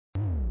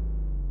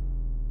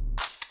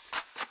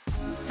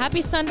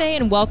Happy Sunday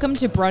and welcome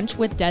to Brunch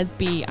with Des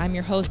B. I'm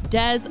your host,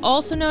 Des,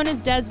 also known as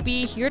Des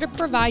B, here to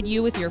provide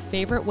you with your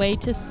favorite way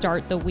to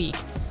start the week.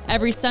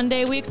 Every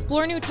Sunday, we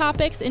explore new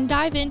topics and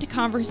dive into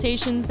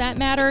conversations that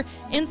matter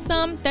and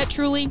some that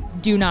truly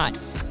do not.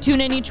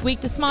 Tune in each week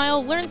to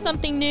smile, learn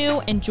something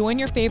new, and join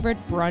your favorite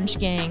brunch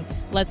gang.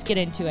 Let's get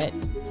into it.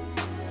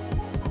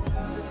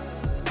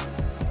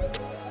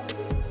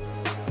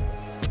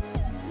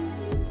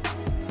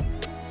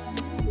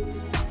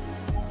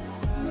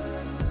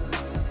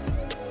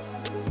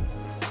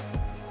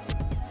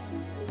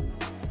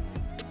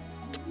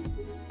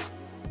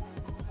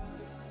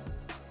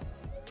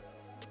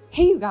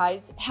 Hey you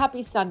guys,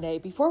 happy Sunday.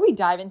 Before we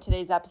dive into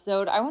today's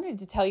episode, I wanted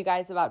to tell you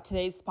guys about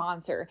today's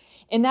sponsor,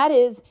 and that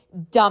is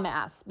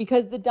Dumbass,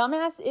 because the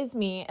dumbass is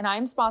me, and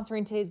I'm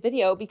sponsoring today's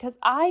video because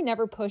I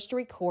never pushed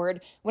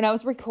record when I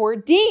was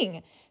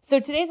recording. So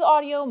today's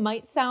audio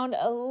might sound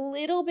a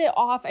little bit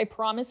off. I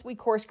promise we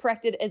course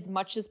corrected as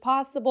much as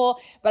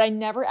possible, but I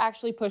never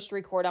actually pushed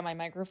record on my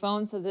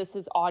microphone, so this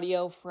is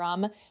audio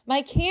from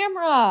my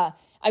camera.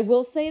 I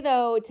will say,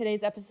 though,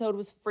 today's episode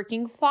was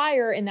freaking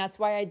fire, and that's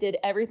why I did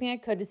everything I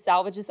could to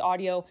salvage this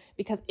audio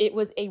because it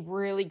was a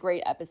really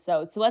great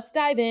episode. So let's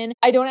dive in.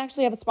 I don't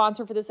actually have a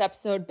sponsor for this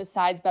episode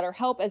besides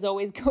BetterHelp. As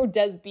always, go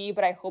Des B,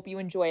 but I hope you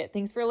enjoy it.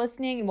 Thanks for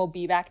listening, and we'll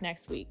be back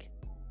next week.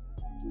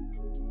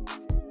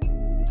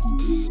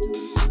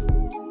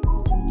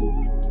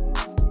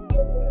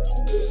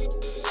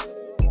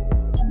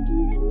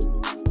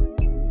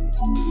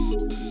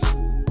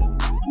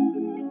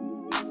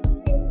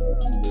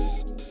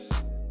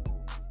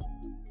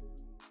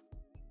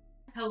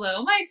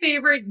 Hello, my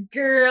favorite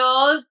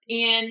girls,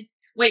 and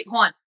wait,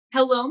 hold on.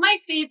 Hello, my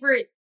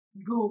favorite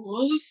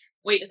ghouls.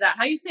 Wait, is that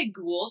how you say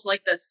ghouls?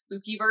 Like the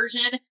spooky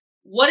version?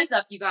 What is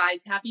up, you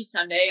guys? Happy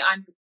Sunday.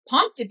 I'm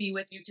pumped to be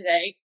with you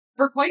today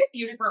for quite a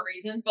few different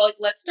reasons, but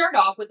let's start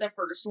off with the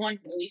first one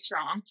really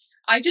strong.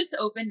 I just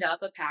opened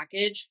up a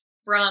package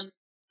from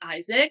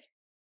Isaac.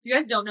 If you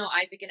guys don't know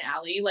Isaac and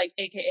Allie,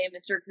 AKA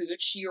Mr.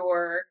 Cooch,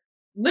 you're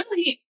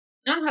literally,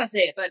 I don't know how to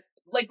say it,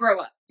 but grow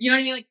up. You know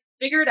what I mean?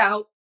 Figure it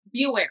out.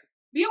 Be aware.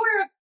 Be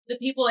aware of the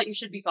people that you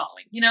should be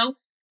following,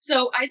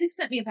 So Isaac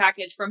sent me a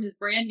package from his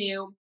brand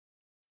new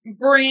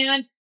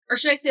brand, or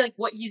should I say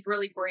what he's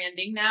really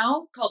branding now.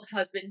 It's called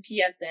Husband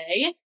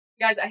PSA.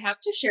 Guys, I have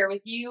to share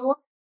with you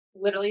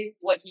literally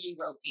what he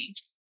wrote me.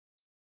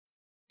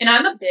 And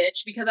I'm a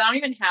bitch because I don't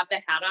even have the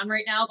hat on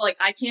right now, but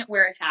I can't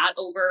wear a hat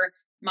over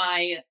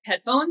my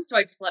headphones, so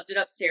I just left it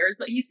upstairs.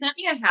 But he sent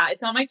me a hat.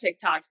 It's on my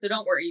TikTok, so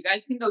don't worry. You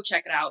guys can go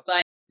check it out.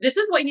 But this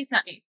is what he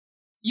sent me.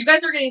 You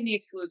guys are getting the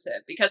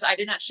exclusive because I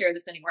did not share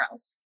this anywhere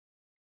else.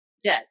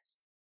 Des,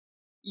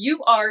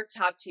 you are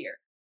top tier,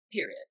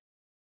 period.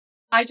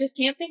 I just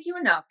can't thank you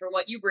enough for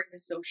what you bring to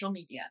social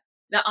media.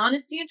 The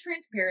honesty and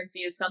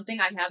transparency is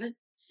something I haven't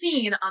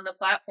seen on the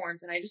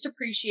platforms, and I just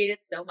appreciate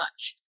it so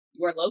much.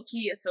 You are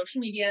low-key a social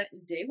media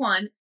day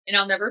one, and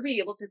I'll never be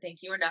able to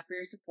thank you enough for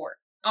your support.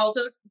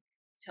 Also,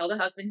 tell the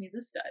husband he's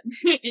a stud.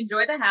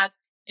 Enjoy the hats,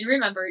 and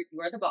remember, you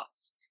are the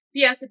boss.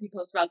 P.S. If you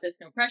post about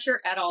this, no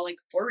pressure at all,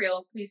 for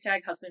real, please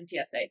tag Husband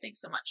PSA. Thanks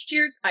so much.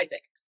 Cheers,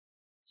 Isaac.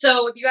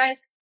 So if you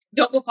guys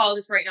don't go follow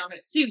this right now, I'm going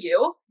to sue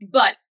you.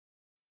 But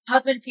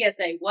Husband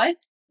PSA, what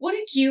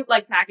a cute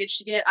package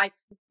to get.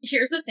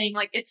 Here's the thing,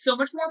 it's so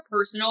much more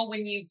personal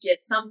when you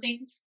get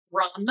something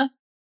from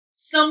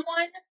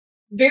someone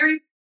very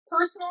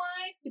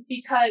personalized,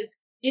 because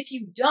if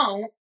you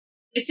don't,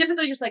 it's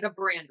typically just a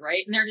brand,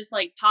 right? And they're just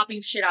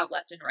popping shit out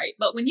left and right.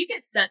 But when you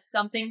get sent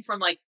something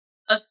from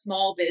a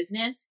small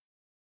business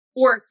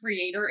or a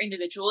creator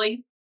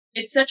individually,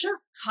 it's such a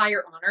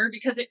higher honor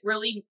because it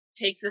really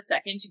takes a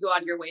second to go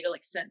out of your way to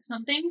send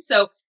something.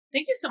 So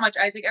thank you so much,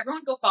 Isaac.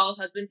 Everyone go follow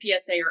Husband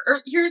PSA,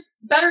 or here's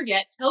better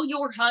yet, tell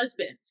your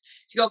husbands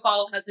to go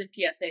follow Husband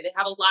PSA. They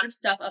have a lot of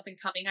stuff up and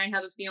coming. I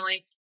have a feeling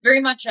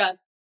very much a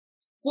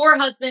for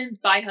husbands,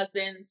 by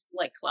husbands,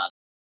 club.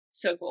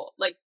 So cool.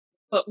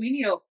 But we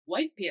need a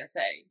wife PSA.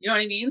 You know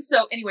what I mean?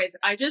 So anyways,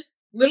 I just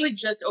literally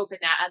just opened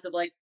that as of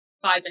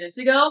 5 minutes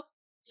ago.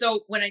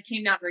 So when I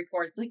came down to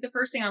record, it's the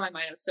first thing on my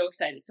mind. I was so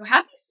excited. So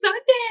happy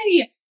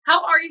Sunday.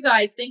 How are you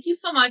guys? Thank you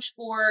so much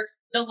for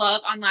the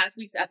love on last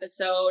week's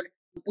episode.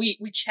 We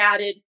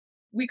chatted.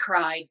 We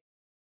cried.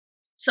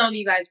 Some of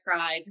you guys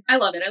cried. I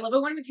love it. I love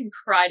it when we can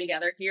cry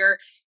together here.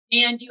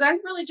 And you guys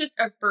really just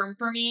affirm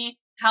for me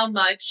how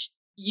much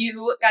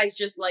you guys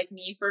just like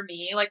me for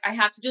me. I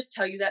have to just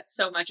tell you that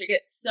so much. I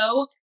get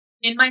so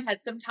in my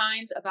head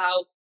sometimes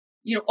about,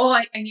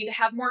 I need to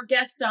have more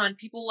guests on.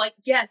 People like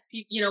guests,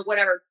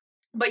 whatever.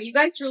 But you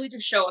guys truly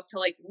just show up to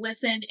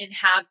listen and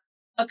have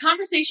a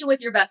conversation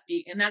with your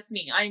bestie. And that's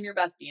me. I am your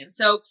bestie. And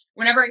so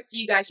whenever I see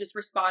you guys just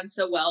respond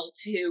so well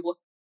to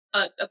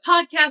a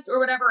podcast or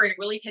whatever, and it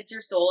really hits your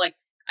soul,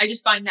 I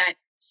just find that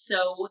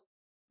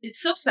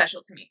it's so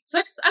special to me. So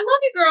I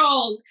love you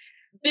girls.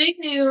 Big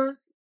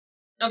news.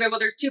 Okay, well,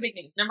 there's two big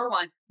news. Number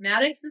one,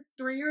 Maddox is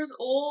 3 years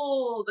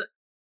old.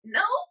 No.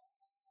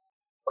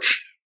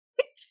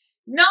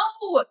 No.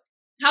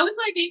 How is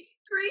my baby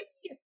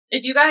 3?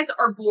 If you guys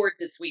are bored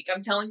this week,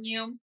 I'm telling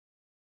you,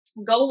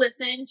 go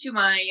listen to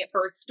my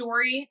birth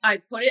story. I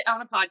put it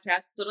on a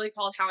podcast. It's literally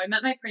called How I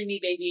Met My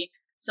Preemie Baby.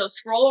 So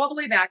scroll all the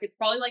way back. It's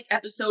probably like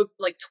episode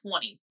like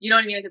 20. You know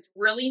what I mean? Like it's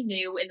really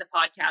new in the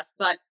podcast,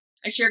 but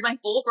I shared my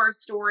full birth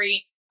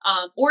story.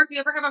 Or if you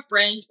ever have a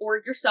friend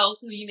or yourself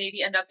who you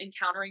maybe end up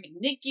encountering a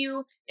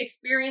NICU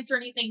experience or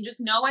anything, just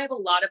know I have a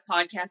lot of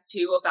podcasts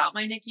too about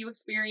my NICU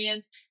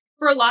experience.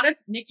 For a lot of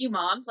NICU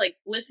moms, like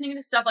listening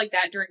to stuff like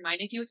that during my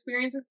NICU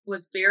experience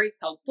was very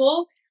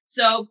helpful.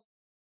 So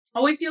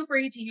always feel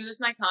free to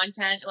use my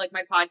content, like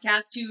my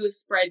podcast, to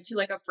spread to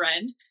like a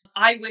friend.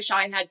 I wish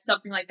I had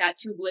something like that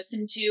to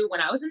listen to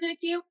when I was in the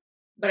NICU,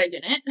 but I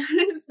didn't.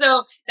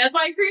 So that's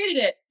why I created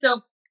it.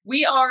 So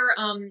we are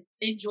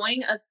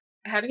enjoying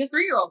having a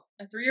 3-year-old,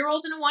 a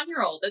 3-year-old and a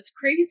 1-year-old. That's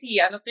crazy.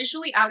 I'm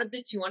officially out of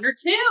the 2 under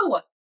 2.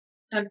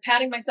 I'm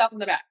patting myself on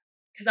the back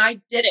because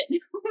I did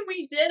it.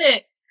 We did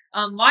it.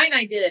 Why and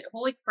I did it.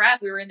 Holy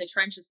crap. We were in the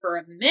trenches for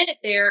a minute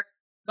there,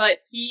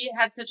 but he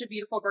had such a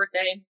beautiful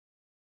birthday.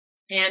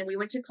 And we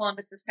went to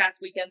Columbus this past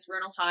weekend. So we're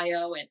in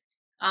Ohio, and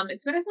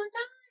it's been a fun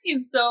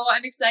time. So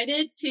I'm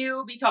excited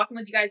to be talking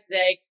with you guys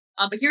today.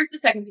 But here's the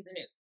second piece of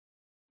news.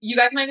 You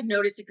guys might have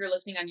noticed if you're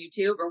listening on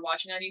YouTube or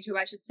watching on YouTube,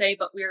 I should say,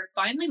 but we're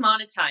finally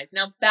monetized.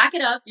 Now, back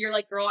it up. You're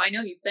like, girl, I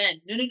know you've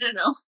been. No.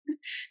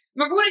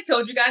 Remember what I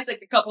told you guys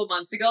like a couple of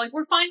months ago? Like,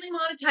 we're finally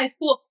monetized.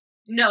 Cool.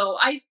 No,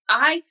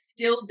 I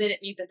still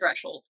didn't meet the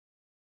threshold.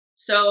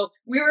 So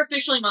we were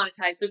officially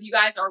monetized. So if you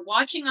guys are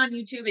watching on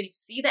YouTube and you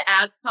see the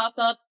ads pop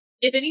up,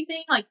 if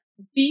anything, like,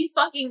 be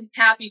fucking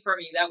happy for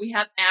me that we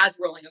have ads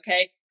rolling,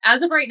 okay?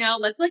 As of right now,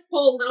 let's like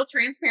pull a little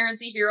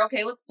transparency here,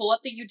 okay? Let's pull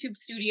up the YouTube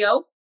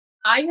studio.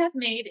 I have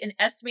made an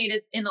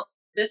estimated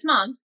this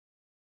month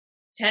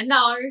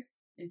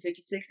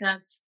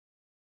 $10.56.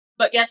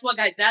 But guess what,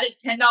 guys? That is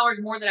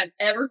 $10 more than I've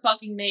ever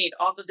fucking made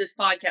off of this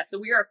podcast. So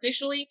we are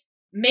officially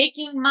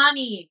making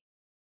money.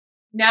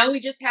 Now we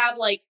just have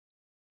like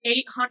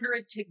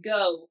 800 to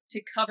go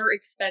to cover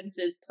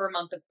expenses per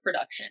month of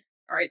production.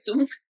 All right,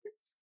 so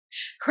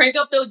crank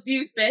up those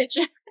views, bitch.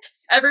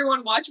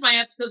 Everyone watch my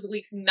episodes at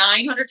least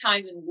 900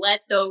 times and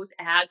let those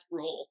ads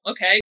roll,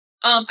 okay?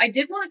 I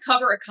did want to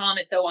cover a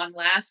comment, though, on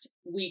last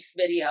week's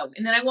video,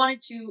 and then I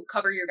wanted to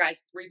cover your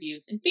guys'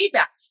 reviews and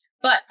feedback.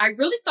 But I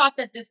really thought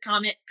that this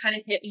comment kind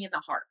of hit me in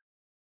the heart.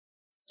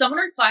 Someone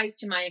replies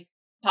to my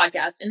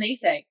podcast, and they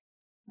say,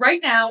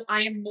 right now,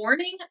 I am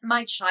mourning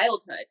my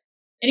childhood.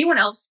 Anyone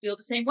else feel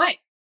the same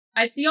way?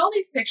 I see all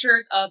these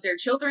pictures of their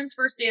children's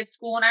first day of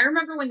school, and I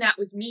remember when that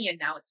was me, and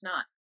now it's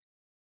not.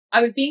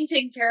 I was being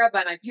taken care of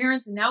by my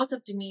parents, and now it's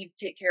up to me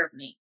to take care of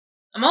me.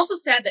 I'm also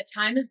sad that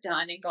time is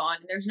done and gone,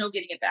 and there's no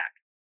getting it back.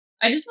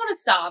 I just want to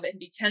sob and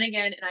be 10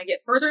 again, and I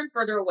get further and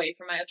further away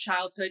from my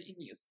childhood and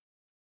youth.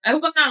 I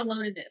hope I'm not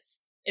alone in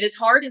this. It is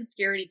hard and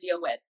scary to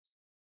deal with.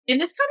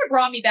 And this kind of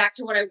brought me back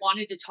to what I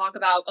wanted to talk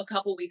about a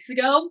couple weeks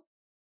ago,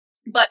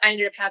 but I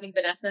ended up having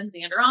Vanessa and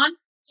Xander on.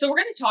 So we're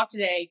going to talk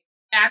today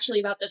actually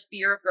about the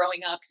fear of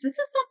growing up, because this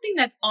is something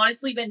that's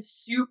honestly been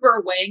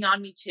super weighing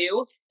on me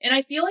too. And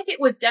I feel like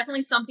it was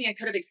definitely something I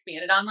could have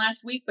expanded on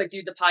last week, but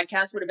dude, the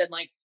podcast would have been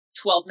like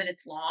 12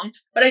 minutes long.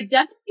 But I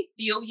definitely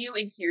feel you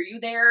and hear you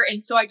there.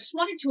 And so I just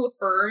wanted to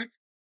affirm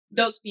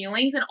those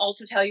feelings and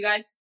also tell you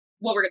guys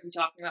what we're going to be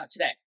talking about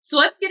today. So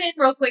let's get in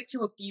real quick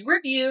to a few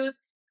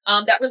reviews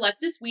that were left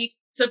this week.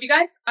 So if you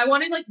guys, I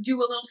want to like do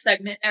a little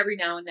segment every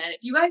now and then.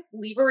 If you guys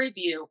leave a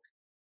review,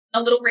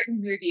 a little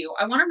written review,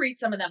 I want to read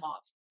some of them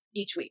off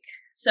each week.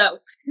 So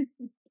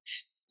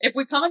if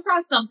we come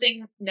across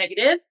something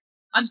negative,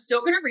 I'm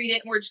still going to read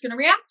it and we're just going to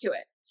react to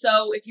it.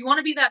 So if you want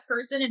to be that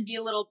person and be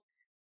a little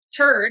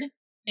turd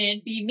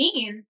and be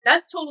mean,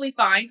 that's totally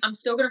fine. I'm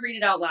still going to read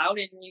it out loud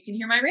and you can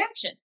hear my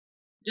reaction.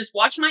 Just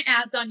watch my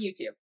ads on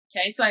YouTube.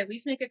 Okay. So I at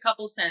least make a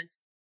couple cents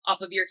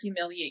off of your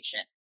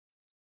humiliation.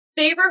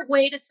 Favorite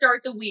way to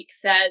start the week,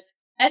 says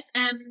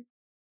SM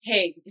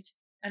Haged.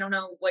 I don't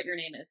know what your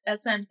name is.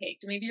 SM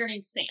Haged. Maybe your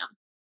name's Sam.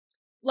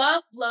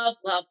 Love, love,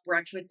 love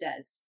Brunch with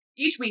Des.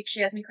 Each week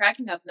she has me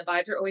cracking up and the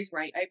vibes are always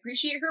right. I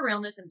appreciate her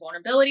realness and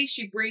vulnerability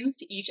she brings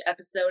to each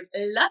episode.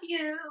 Love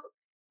you.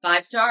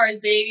 5 stars,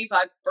 baby.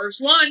 First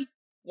one.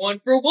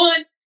 1 for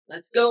 1.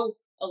 Let's go.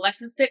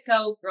 Alexis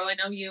Pitco. Girl, I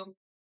know you.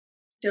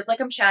 Feels like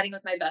I'm chatting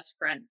with my best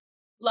friend.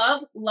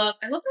 Love, love.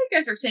 I love how you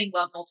guys are saying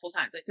love multiple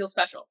times. I feel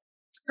special.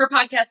 Her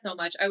podcast so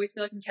much. I always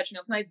feel like I'm catching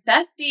up with my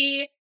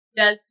bestie.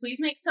 Des, please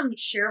make some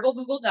shareable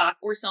Google Doc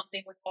or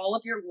something with all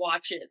of your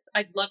watches.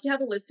 I'd love to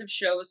have a list of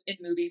shows and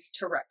movies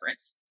to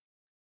reference.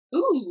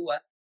 Ooh,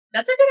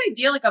 that's a good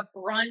idea. Like a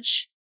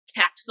brunch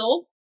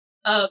capsule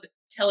of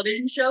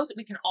television shows that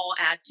we can all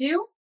add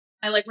to.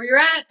 I like where you're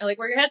at. I like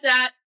where your head's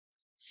at.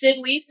 Sid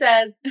Lee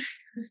says,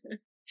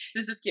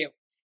 this is cute.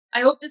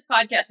 I hope this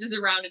podcast is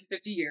around in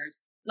 50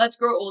 years. Let's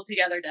grow old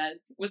together,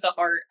 Des, with a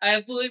heart. I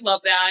absolutely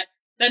love that.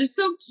 That is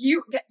so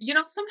cute. You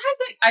know, sometimes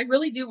I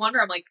really do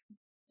wonder, I'm like,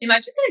 am I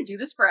just going to do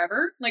this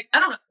forever? Like, I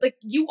don't know. Like,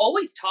 you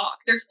always talk.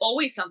 There's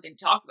always something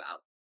to talk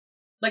about.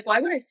 Like, why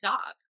would I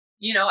stop?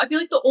 You know, I feel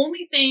like the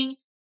only thing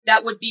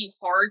that would be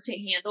hard to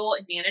handle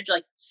and manage,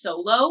 like,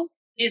 solo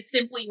is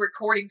simply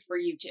recording for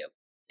YouTube.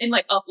 and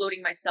like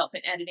uploading myself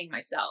and editing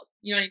myself.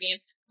 You know what I mean?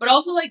 But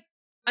also like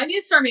I need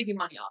to start making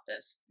money off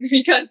this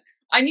because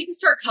I need to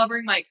start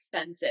covering my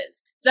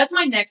expenses. So that's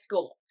my next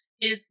goal.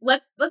 Is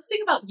let's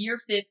think about year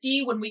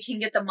 50 when we can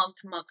get the month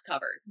to month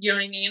covered. You know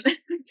what I mean?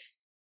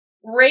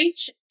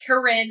 Rach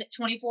Corinne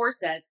 24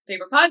 says,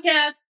 favorite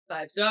podcast,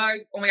 5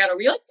 stars. Oh my god, are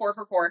we like 4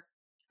 for 4?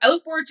 I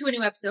look forward to a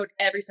new episode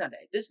every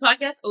Sunday. This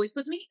podcast always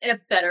puts me in a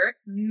better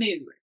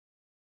mood.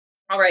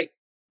 All right,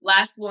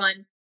 last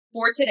one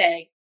for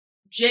today.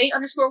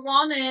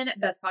 J_Woman,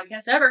 best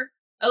podcast ever.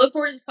 I look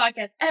forward to this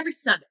podcast every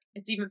Sunday.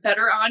 It's even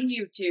better on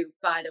YouTube,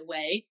 by the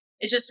way.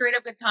 It's just straight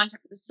up good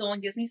content for the soul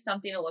and gives me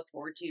something to look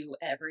forward to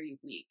every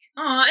week.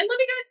 Aw, I love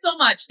you guys so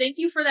much. Thank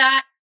you for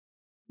that.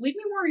 Leave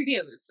me more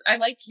reviews. I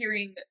like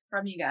hearing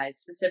from you guys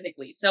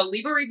specifically. So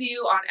leave a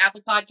review on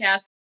Apple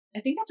Podcasts. I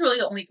think that's really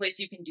the only place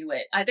you can do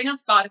it. I think on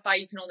Spotify,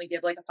 you can only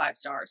give like a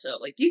 5-star. So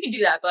like you can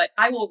do that, but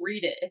I will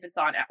read it if it's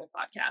on Apple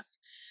Podcasts.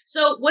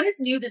 So what is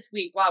new this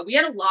week? Wow, we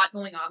had a lot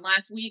going on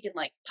last week in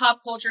like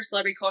pop culture,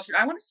 celebrity culture.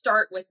 I want to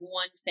start with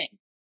one thing.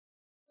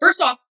 First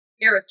off,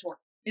 Eras Tour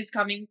is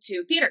coming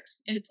to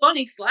theaters. And it's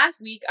funny because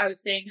last week I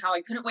was saying how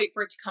I couldn't wait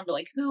for it to come to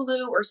like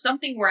Hulu or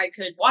something where I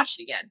could watch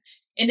it again.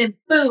 And then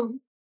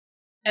boom,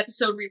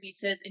 episode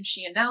releases and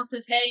she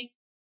announces, hey,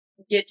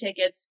 get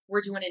tickets.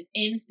 We're doing an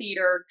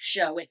in-theater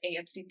show at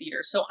AMC Theater.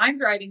 So I'm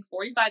driving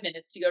 45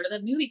 minutes to go to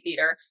the movie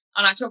theater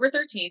on October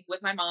 13th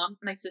with my mom,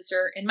 my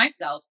sister, and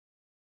myself.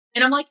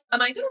 And I'm like,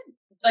 am I going to,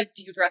 like,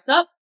 do you dress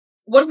up?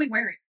 What are we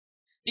wearing?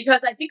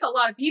 Because I think a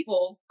lot of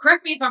people,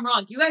 correct me if I'm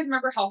wrong, do you guys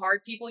remember how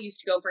hard people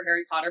used to go for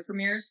Harry Potter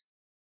premieres?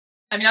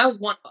 I mean, I was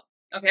one of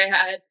them. Okay, I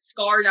had the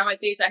scar down my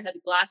face, I had the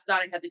glasses on,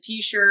 I had the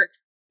t-shirt,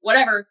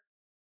 whatever.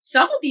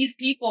 Some of these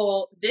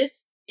people,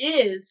 this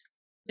is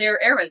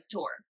their Eras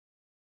Tour.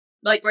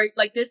 Like, right,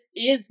 like this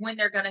is when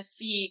they're going to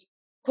see,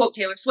 quote,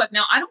 Taylor Swift.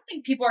 Now, I don't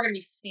think people are going to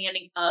be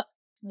standing up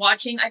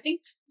watching. I think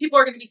people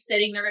are going to be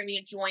sitting. They're going to be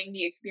enjoying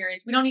the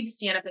experience. We don't need to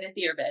stand up in a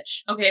theater,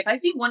 bitch. Okay, if I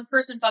see one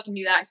person fucking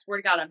do that, I swear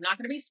to God, I'm not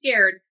going to be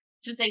scared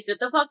to say, sit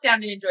the fuck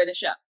down and enjoy the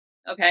show.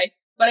 Okay?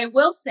 But I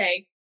will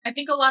say, I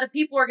think a lot of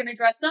people are going to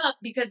dress up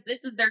because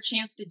this is their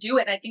chance to do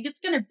it. And I think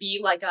it's going to be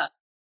like a,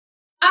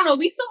 I don't know,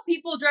 we saw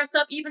people dress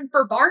up even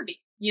for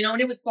Barbie, you know,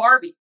 and it was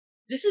Barbie.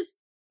 This is,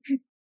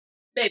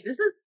 babe, this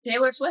is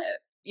Taylor Swift,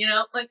 you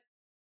know, like,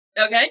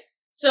 okay.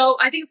 So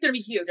I think it's going to be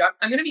huge.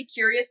 I'm going to be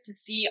curious to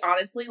see,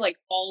 honestly, like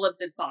all of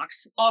the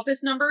box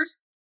office numbers.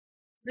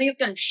 I think it's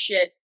going to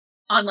shit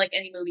on like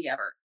any movie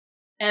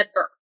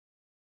ever,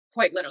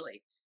 quite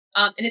literally.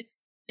 And it's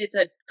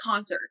a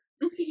concert.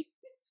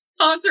 It's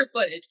concert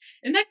footage.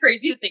 Isn't that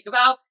crazy to think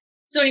about?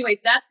 So anyway,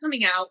 that's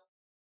coming out.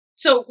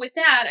 So with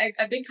that,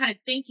 I've been kind of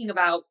thinking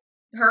about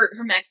her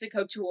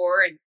Mexico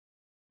tour, and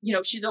you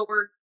know, she's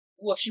over.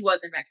 Well, she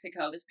was in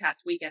Mexico this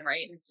past weekend,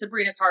 right? And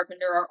Sabrina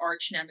Carpenter, our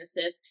arch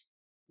nemesis,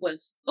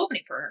 was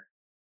opening for her.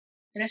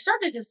 And I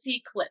started to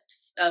see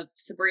clips of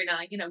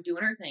Sabrina, you know,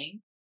 doing her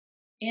thing.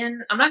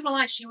 And I'm not gonna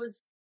lie, she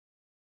was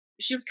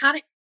kind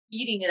of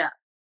eating it up.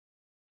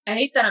 I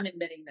hate that I'm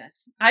admitting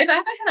this. I've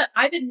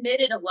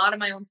admitted a lot of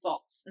my own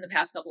faults in the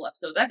past couple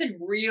episodes. I've been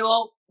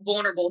real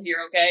vulnerable here,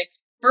 okay?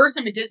 First,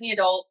 I'm a Disney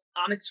adult,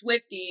 I'm a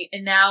Swiftie,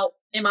 and now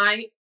am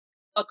I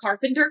a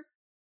carpenter?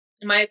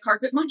 Am I a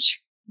carpet muncher?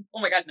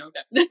 Oh my God, no,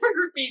 never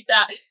repeat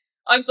that.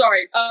 I'm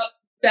sorry.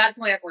 Bad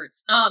play on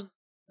words.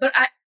 But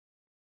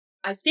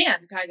I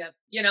stand kind of,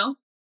 you know,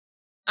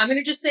 I'm going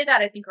to just say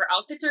that I think her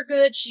outfits are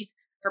good.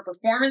 Her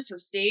performance, her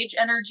stage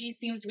energy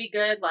seems to be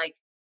good. Like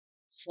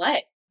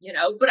slay, you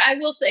know, but I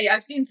will say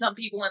I've seen some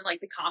people in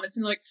like the comments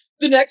and like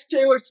the next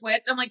Taylor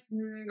Swift. I'm like,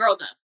 girl,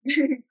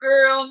 no,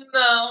 girl,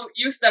 no,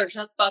 you better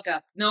shut the fuck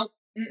up. Nope.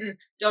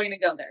 Don't even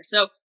go there.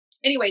 So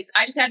anyways,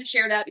 I just had to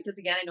share that because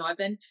again, I know I've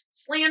been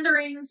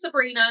slandering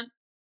Sabrina,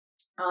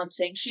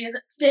 saying she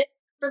isn't fit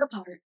for the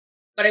part.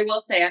 But I will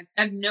say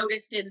I've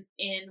noticed in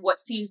what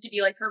seems to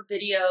be like her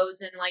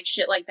videos and like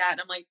shit like that.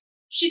 And I'm like,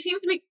 she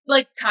seems to be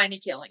like kind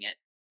of killing it.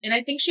 And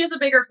I think she has a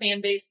bigger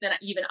fan base than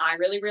even I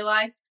really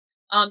realized.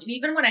 And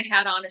even when I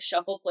had on a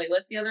shuffle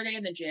playlist the other day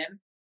in the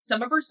gym,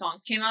 some of her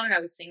songs came on and I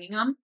was singing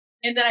them.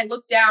 And then I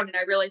looked down and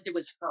I realized it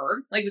was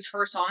her. Like it was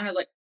her song. I was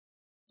like,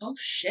 oh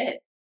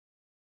shit.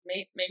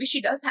 Maybe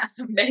she does have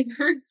some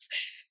bangers.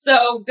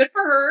 So good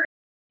for her.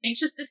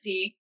 Anxious to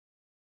see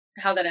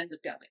how that ends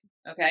up going.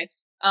 Okay.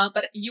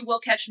 But you will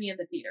catch me in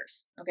the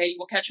theaters. Okay. You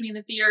will catch me in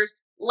the theaters.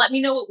 Let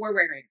me know what we're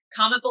wearing.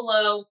 Comment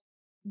below.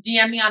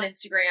 DM me on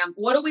Instagram.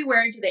 What are we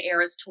wearing to the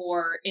Eras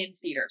Tour in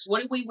theaters?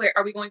 What do we wear?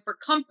 Are we going for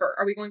comfort?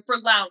 Are we going for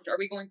lounge? Are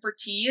we going for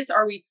tees?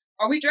 Are we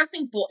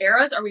dressing full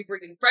eras? Are we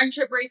bringing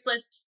friendship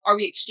bracelets? Are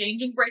we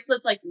exchanging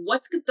bracelets? Like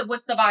what's the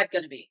vibe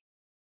going to be?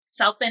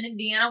 South Bend,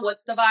 Indiana.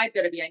 What's the vibe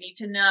going to be? I need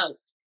to know.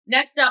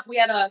 Next up, we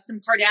had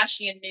some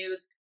Kardashian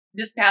news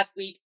this past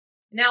week.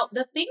 Now,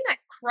 the thing that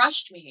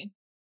crushed me,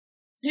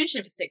 I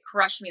shouldn't even say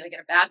crushed me like in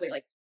a bad way,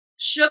 like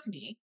shook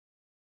me,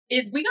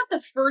 is we got the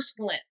first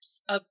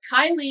glimpse of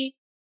Kylie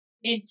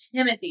and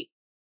Timothy.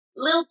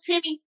 Little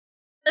Timmy.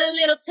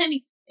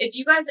 If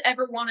you guys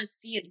ever want to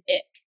see an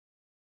ick,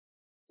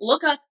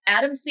 look up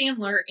Adam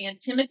Sandler and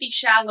Timothy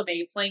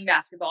Chalamet playing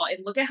basketball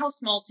and look at how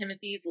small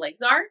Timothy's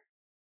legs are.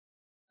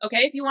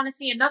 Okay, if you want to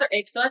see another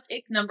ick, so that's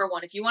ick number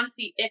 1. If you want to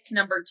see ick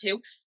number 2,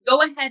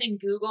 go ahead and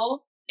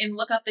Google and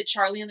look up the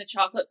Charlie and the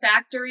Chocolate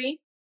Factory,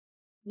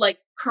 like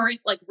current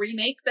like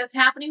remake that's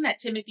happening that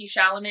Timothy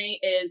Chalamet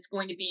is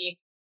going to be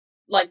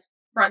like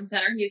front and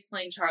center. He's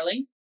playing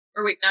Charlie.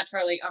 Or wait, not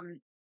Charlie.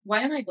 Why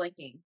am I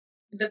blanking?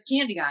 The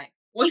candy guy.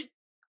 What?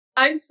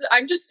 I'm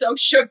just so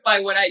shook by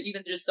what I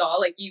even just saw.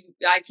 Like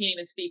I can't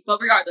even speak. But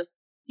regardless,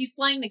 he's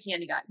playing the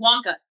candy guy.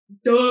 Wonka.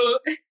 Duh.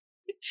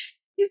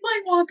 He's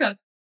playing Wonka.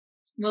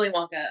 Willy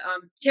Wonka.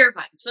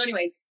 Terrifying. So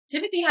anyways,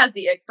 Timothy has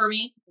the ick for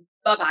me.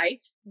 Bye-bye.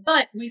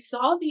 But we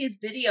saw these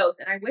videos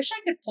and I wish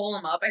I could pull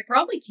them up. I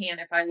probably can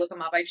if I look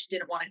them up. I just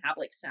didn't want to have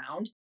like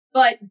sound.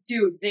 But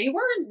dude, they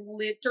were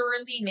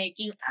literally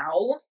making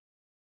out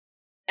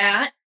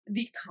at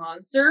the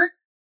concert.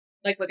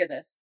 Like, look at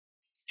this.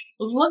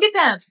 Look at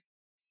them.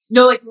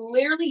 No, like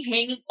literally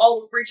hanging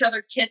all over each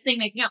other, kissing,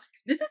 making out.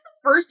 This is the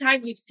first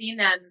time we've seen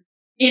them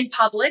in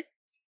public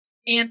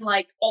and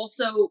like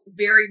also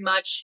very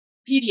much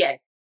PDA.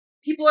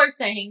 People are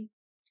saying,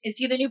 is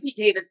he the new Pete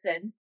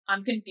Davidson?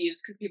 I'm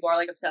confused because people are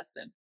like obsessed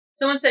with him.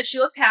 Someone says she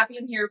looks happy.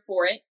 I'm here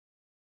for it.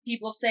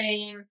 People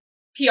saying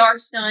PR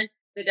stunt.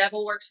 The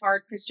devil works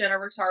hard. Kris Jenner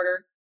works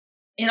harder.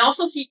 And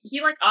also he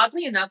like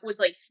oddly enough was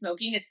like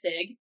smoking a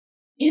cig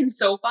in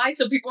SoFi.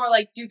 So people are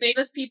like, do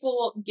famous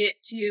people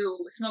get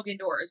to smoke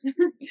indoors?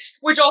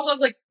 Which also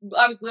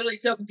I was literally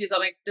so confused. I'm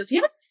like, does he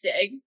have a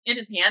cig in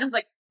his hand? I was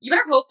like, you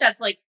better hope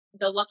that's like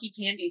the Lucky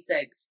Candy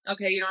cigs.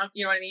 Okay, you know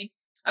what I mean?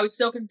 I was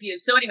so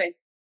confused. So anyway,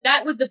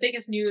 that was the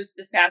biggest news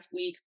this past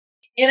week.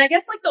 And I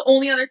guess like the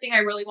only other thing I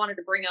really wanted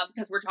to bring up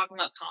because we're talking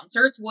about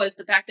concerts was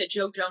the fact that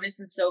Joe Jonas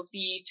and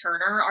Sophie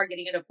Turner are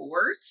getting a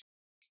divorce.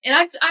 And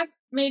I've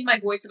made my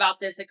voice about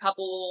this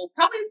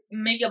probably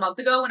maybe a month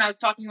ago when I was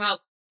talking about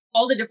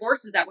all the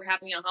divorces that were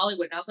happening in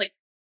Hollywood. And I was like,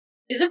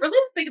 is it really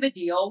that big of a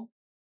deal?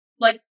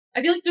 Like,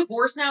 I feel like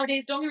divorce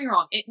nowadays, don't get me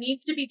wrong, it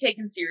needs to be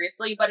taken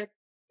seriously. But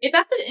if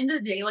at the end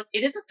of the day, like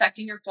it is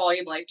affecting your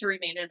quality of life to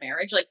remain in a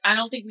marriage, like I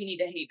don't think we need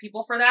to hate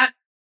people for that.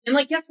 And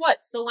like, guess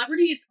what?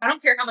 Celebrities, I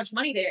don't care how much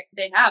money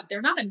they have,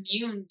 they're not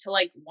immune to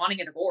like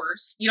wanting a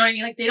divorce. You know what I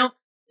mean? Like they don't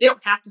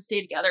have to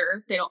stay together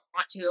if they don't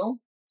want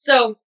to.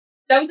 So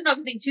that was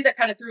another thing too that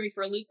kind of threw me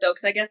for a loop though,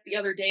 because I guess the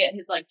other day at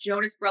his like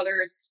Jonas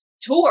Brothers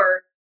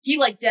tour, he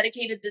like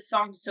dedicated this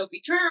song to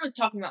Sophie Turner, was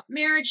talking about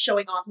marriage,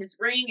 showing off his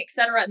ring,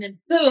 etc. And then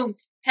boom,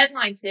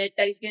 headlines hit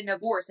that he's getting a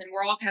divorce, and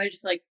we're all kind of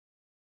just like,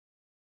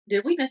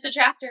 did we miss a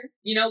chapter?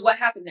 You know, what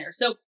happened there?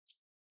 So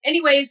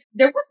anyways,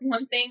 there was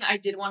one thing I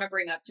did want to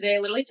bring up today. I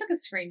literally took a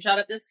screenshot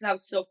of this because I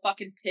was so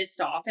fucking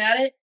pissed off at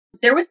it.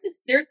 There's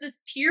this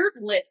tiered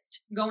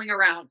list going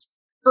around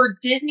for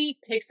Disney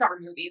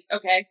Pixar movies,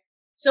 okay?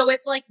 So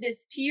it's like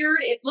this tiered,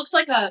 it looks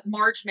like a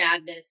March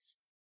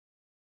Madness.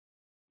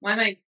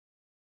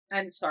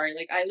 I'm sorry,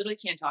 like I literally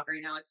can't talk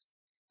right now.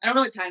 I don't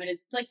know what time it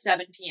is. It's like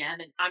 7 p.m.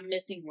 and I'm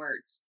missing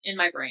words in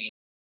my brain.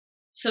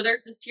 So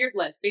there's this tiered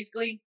list.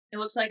 Basically, it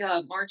looks like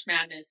a March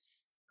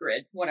Madness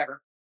grid,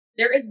 whatever.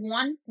 There is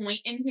one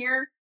point in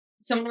here,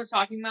 someone was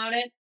talking about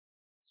it,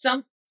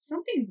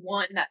 something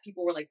one that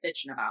people were like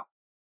bitching about.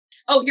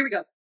 Oh, here we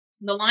go.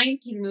 The Lion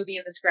King movie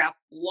in this graph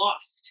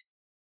lost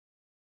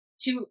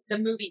to the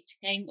movie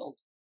Tangled.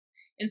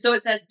 And so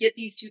it says, get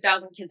these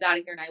 2,000 kids out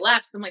of here. And I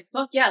laughed. So I'm like,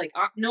 fuck yeah. Like,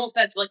 no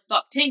offense, but like,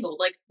 fuck Tangled.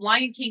 Like,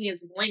 Lion King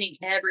is winning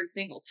every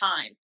single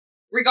time.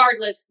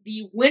 Regardless,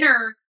 the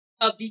winner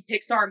of the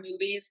Pixar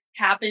movies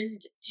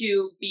happened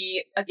to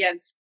be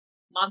against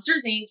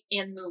Monsters, Inc.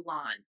 and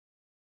Mulan.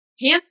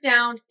 Hands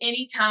down,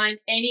 anytime,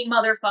 any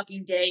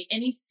motherfucking day,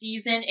 any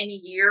season,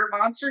 any year,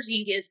 Monsters,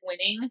 Inc. is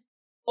winning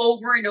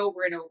over and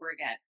over and over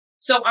again.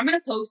 So I'm going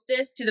to post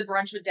this to the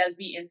Brunch with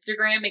Desby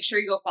Instagram. Make sure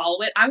you go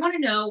follow it. I want to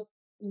know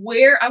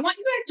I want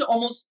you guys to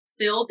almost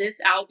fill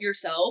this out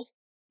yourself.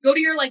 Go to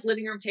your like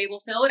living room table,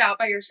 fill it out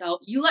by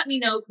yourself. You let me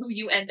know who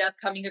you end up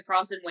coming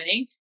across and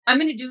winning. I'm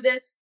going to do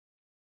this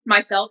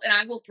myself and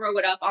I will throw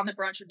it up on the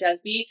Brunch with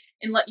Desby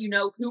and let you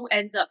know who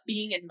ends up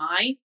being in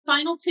my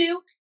final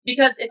two.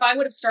 Because if I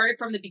would have started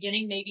from the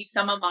beginning, maybe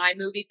some of my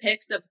movie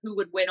picks of who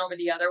would win over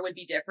the other would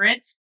be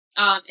different.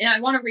 And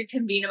I want to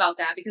reconvene about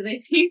that because I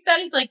think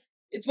that is like,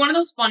 it's one of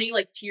those funny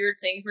like tiered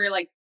things where you're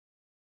like,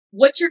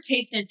 what's your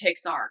taste in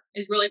Pixar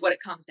is really what it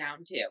comes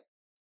down to.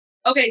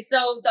 Okay,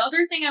 so the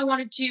other thing I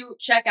wanted to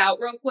check out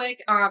real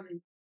quick,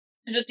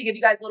 just to give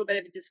you guys a little bit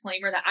of a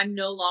disclaimer that I'm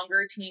no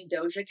longer Team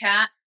DOJA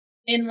CAT.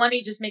 And let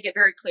me just make it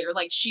very clear,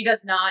 like she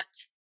does not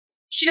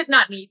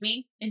need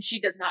me and she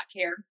does not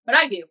care, but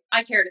I do.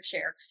 I care to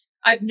share.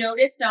 I've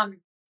noticed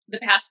the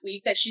past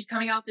week that she's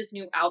coming out with this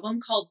new album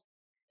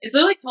it's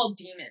literally called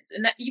Demons.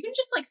 And that even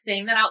just like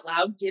saying that out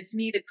loud gives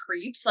me the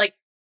creeps. Like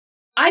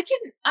I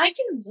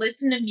can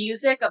listen to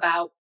music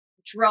about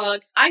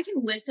drugs. I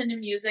can listen to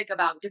music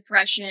about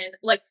depression,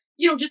 like,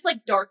 you know, just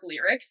like dark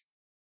lyrics.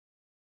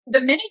 The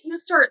minute you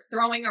start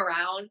throwing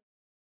around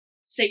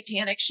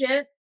satanic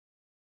shit,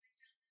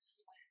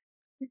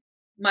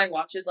 my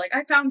watch is like,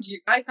 I found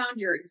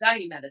your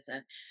anxiety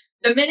medicine.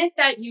 The minute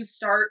that you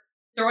start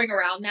throwing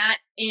around that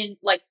in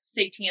like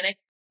satanic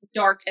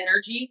dark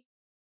energy,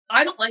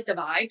 I don't like the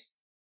vibes.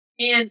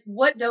 And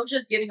what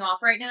Doja's giving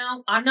off right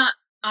now, I'm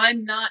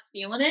not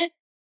feeling it.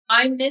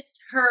 I missed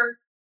her.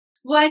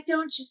 Why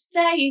don't you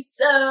say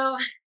so?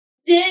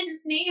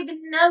 Didn't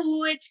even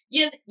know it.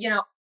 You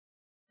know,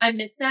 I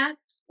miss that.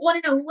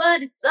 Wanna know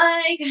what it's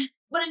like?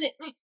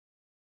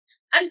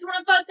 I just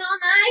wanna fuck all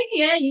night.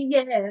 Yeah,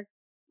 yeah.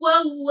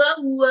 Whoa, whoa,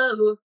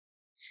 whoa.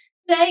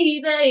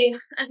 Baby,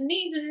 I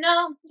need to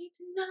know.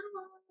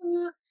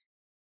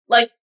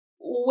 Like,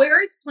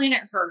 where is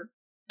Planet Her?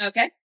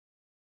 Okay.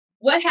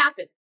 What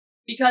happened?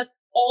 Because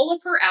all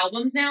of her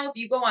albums now, if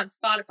you go on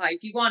Spotify,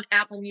 if you go on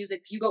Apple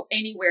Music, if you go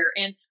anywhere,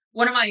 and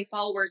one of my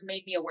followers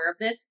made me aware of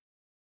this,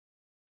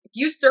 if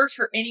you search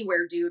her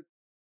anywhere, dude,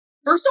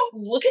 first off,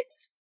 look at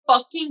this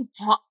fucking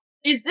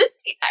is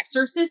this the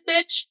Exorcist,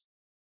 bitch?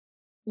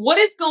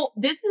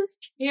 This is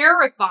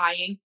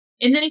terrifying.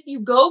 And then if you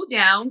go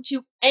down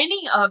to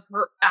any of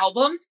her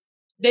albums,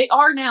 they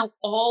are now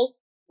all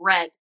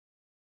red.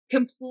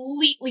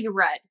 Completely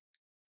red.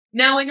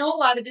 Now, I know a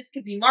lot of this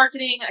could be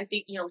marketing. I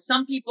think,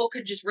 some people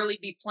could just really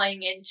be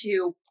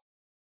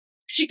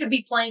she could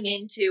be playing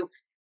into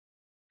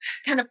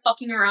kind of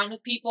fucking around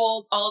with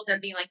people, all of them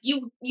being like,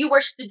 you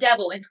worship the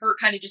devil, and her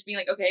kind of just being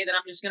like, okay, then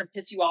I'm just going to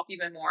piss you off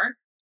even more.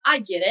 I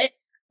get it,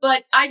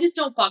 but I just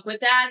don't fuck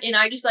with that. And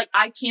I just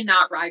I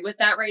cannot ride with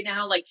that right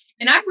now.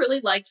 And I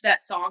really liked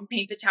that song,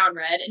 Paint the Town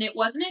Red. And it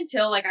wasn't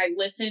until I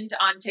listened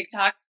on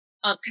TikTok,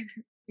 cause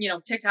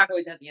TikTok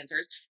always has the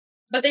answers,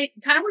 but they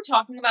kind of were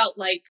talking about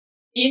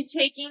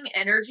intaking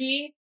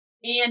energy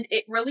and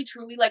it really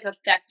truly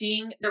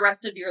affecting the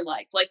rest of your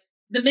life.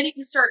 The minute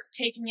you start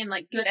taking in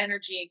good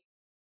energy,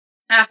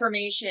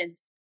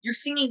 affirmations, you're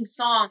singing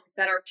songs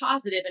that are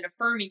positive and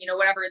affirming,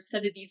 whatever,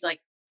 instead of these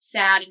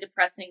sad and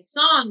depressing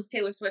songs,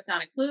 Taylor Swift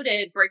not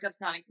included,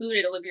 breakups not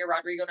included, Olivia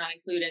Rodrigo not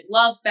included,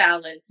 love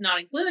ballads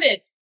not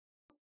included.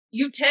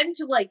 You tend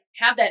to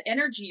have that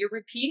energy. You're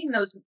repeating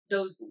those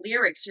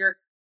lyrics. You're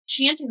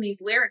chanting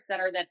these lyrics that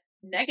are that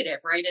negative,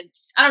 right? And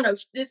I don't know,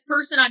 this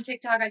person on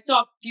TikTok, I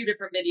saw a few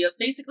different videos.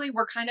 Basically,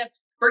 we're kind of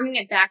bringing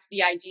it back to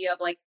the idea of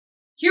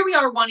here we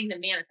are wanting to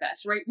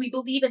manifest, right? We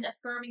believe in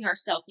affirming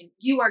ourselves.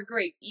 You are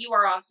great. You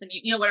are awesome.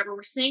 Whatever.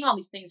 We're saying all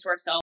these things to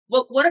ourselves.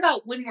 Well, what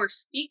about when we're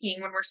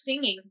speaking, when we're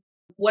singing,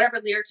 whatever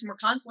lyrics, and we're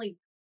constantly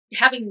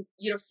having,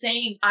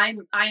 saying, I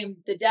am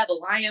the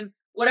devil, I am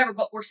whatever,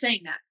 but we're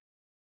saying that.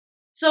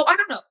 So I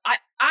don't know.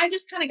 I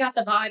just kind of got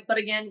the vibe. But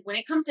again, when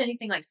it comes to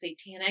anything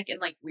satanic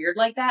and weird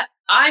like that,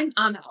 I'm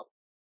out.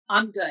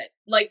 I'm good.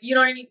 You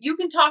know what I mean? You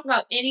can talk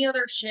about any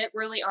other shit,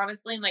 really,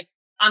 honestly, and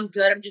I'm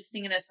good. I'm just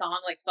singing a song,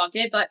 fuck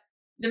it. But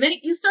the minute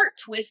you start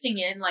twisting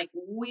in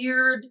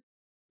weird,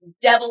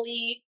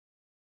 devilly,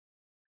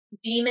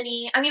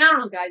 demony, I don't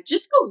know, guys,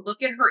 just go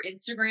look at her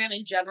Instagram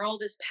in general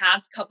this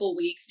past couple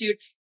weeks, dude.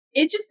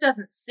 It just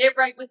doesn't sit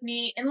right with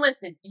me. And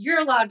listen, you're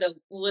allowed to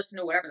listen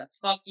to whatever the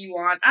fuck you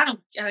want. I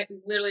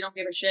literally don't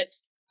give a shit.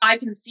 I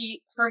can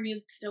see her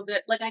music's still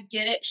good. I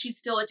get it. She's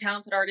still a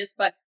talented artist,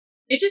 but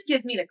it just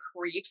gives me the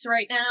creeps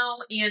right now.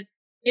 And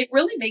it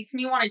really makes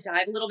me want to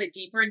dive a little bit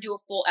deeper and do a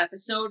full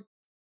episode.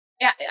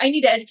 I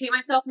need to educate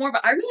myself more,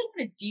 but I really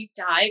want to deep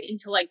dive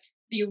into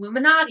the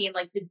Illuminati and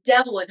the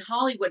devil in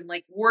Hollywood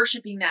and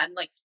worshiping that and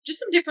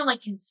just some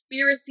different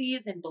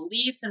conspiracies and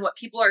beliefs and what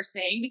people are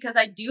saying, because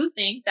I do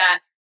think that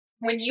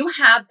when you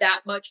have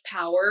that much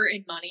power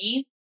and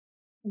money,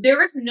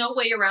 there is no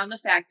way around the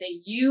fact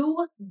that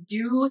you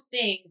do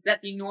things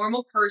that the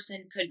normal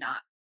person could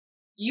not.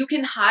 You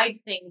can hide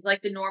things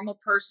like the normal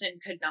person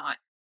could not.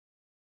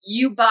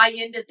 You buy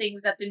into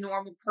things that the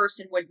normal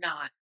person would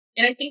not.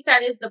 And I think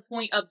that is the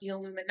point of the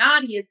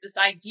Illuminati, is this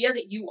idea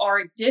that you are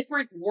a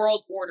different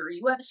world order.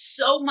 You have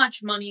so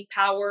much money,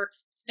 power,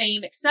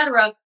 fame,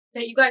 etc.,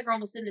 that you guys are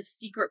almost in this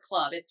secret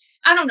club. And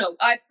I don't know.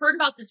 I've heard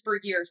about this for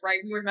years, right?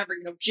 We remember,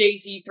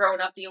 Jay-Z throwing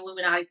up the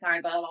Illuminati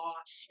sign, blah, blah, blah.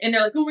 And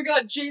they're like, oh my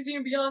God, Jay-Z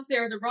and Beyonce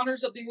are the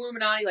runners of the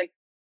Illuminati.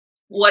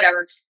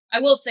 Whatever. I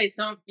will say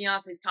some of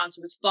Beyonce's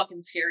concert was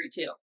fucking scary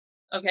too.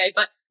 Okay?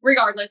 But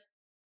regardless,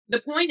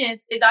 the point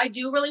is I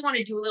do really want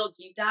to do a little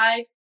deep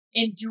dive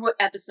and do an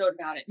episode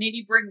about it.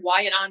 Maybe bring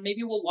Wyatt on.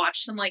 Maybe we'll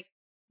watch some,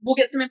 we'll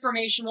get some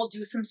information. We'll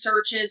do some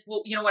searches.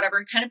 We'll, whatever,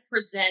 and kind of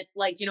present,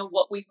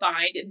 what we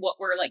find and what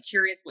we're,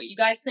 curious what you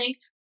guys think.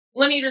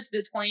 Let me just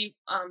disclaim,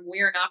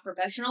 we are not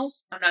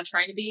professionals. I'm not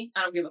trying to be.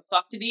 I don't give a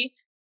fuck to be.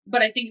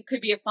 But I think it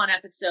could be a fun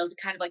episode to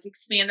kind of,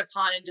 expand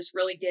upon and just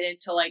really get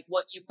into,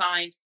 what you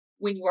find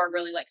when you are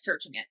really,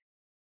 searching it.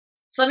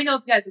 So let me know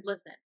if you guys would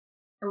listen.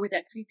 Or would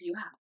that creep you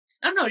out?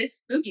 I don't know. It is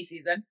spooky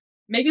season.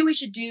 Maybe we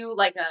should do,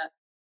 a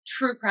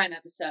true crime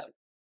episode,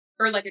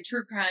 or a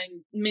true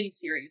crime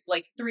miniseries,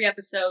 3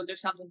 episodes or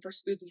something for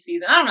spooky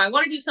season. I don't know. I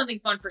want to do something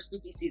fun for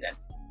spooky season.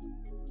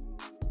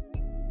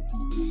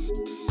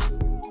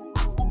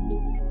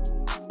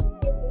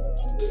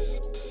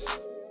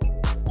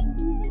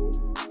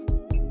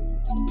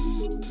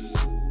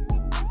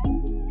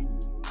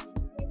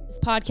 This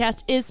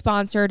podcast is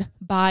sponsored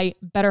by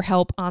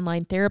BetterHelp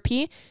Online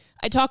Therapy.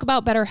 I talk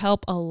about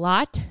BetterHelp a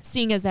lot,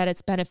 seeing as that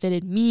it's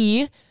benefited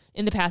me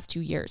in the past 2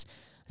 years.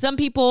 Some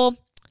people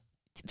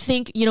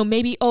think,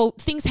 maybe,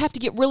 things have to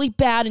get really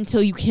bad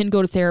until you can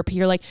go to therapy.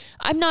 You're like,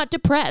 I'm not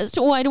depressed.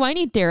 Why do I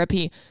need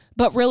therapy?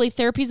 But really,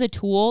 therapy is a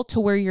tool to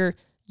where you're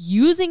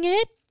using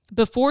it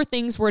before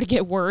things were to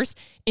get worse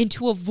and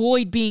to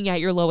avoid being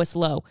at your lowest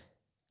low.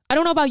 I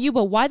don't know about you,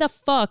 but why the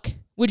fuck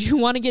would you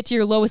want to get to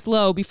your lowest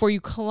low before you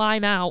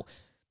climb out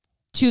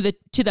to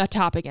the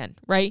top again,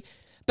 right?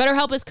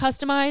 BetterHelp is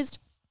customized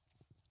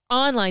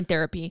online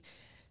therapy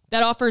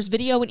that offers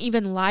video and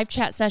even live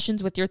chat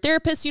sessions with your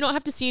therapist. You don't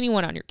have to see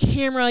anyone on your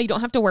camera. You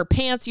don't have to wear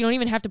pants. You don't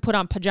even have to put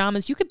on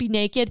pajamas. You could be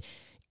naked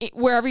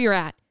wherever you're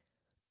at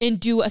and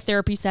do a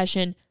therapy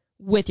session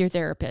with your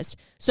therapist.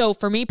 So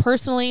for me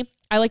personally,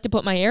 I like to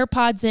put my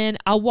AirPods in.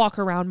 I'll walk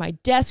around my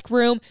desk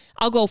room.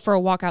 I'll go for a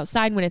walk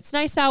outside when it's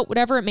nice out,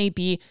 whatever it may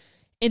be.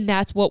 And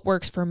that's what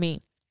works for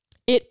me.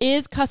 It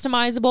is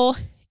customizable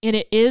and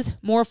it is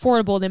more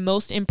affordable than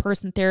most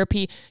in-person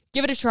therapy.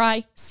 Give it a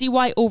try. See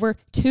why over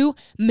 2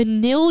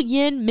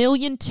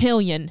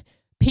 million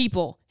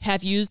people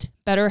have used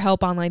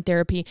BetterHelp online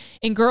therapy.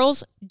 And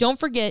girls, don't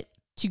forget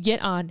to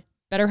get on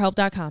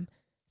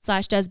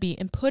BetterHelp.com/Desby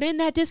and put in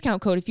that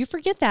discount code. If you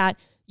forget that,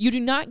 you do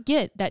not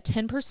get that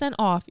 10%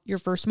 off your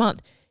first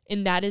month.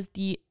 And that is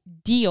the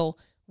deal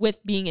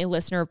with being a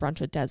listener of Brunch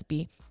with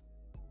Desby.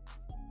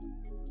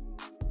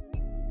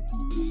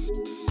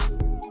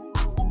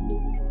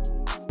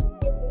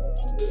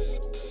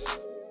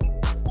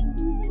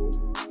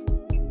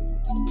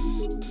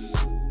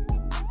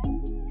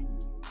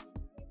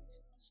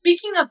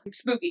 Speaking of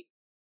spooky,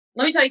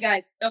 let me tell you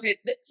guys. Okay,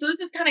 so this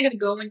is kind of going to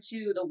go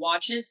into the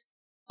watches.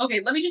 Okay,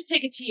 let me just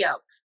take a tee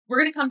out. We're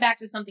going to come back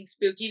to something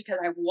spooky because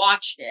I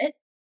watched it,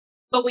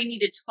 but we need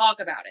to talk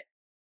about it.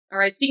 All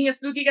right, speaking of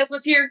spooky, guess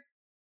what's here?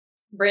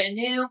 Brand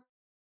new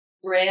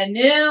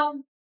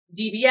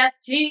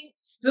DBFT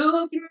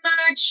spooky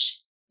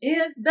merch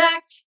is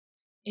back.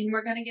 And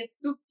we're going to get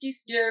spooky,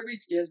 scary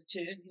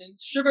skeleton and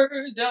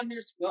shivers down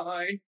your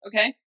spine.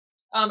 Okay?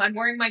 I'm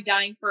wearing my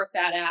Dying for a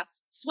Fat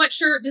Ass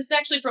sweatshirt. This is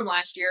actually from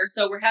last year.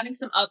 So we're having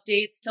some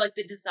updates to like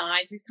the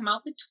designs. These come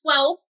out the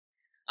 12th.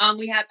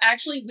 We have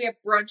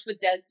Brunch with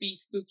Desby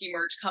spooky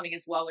merch coming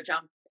as well, which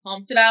I'm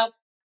pumped about.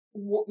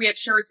 We have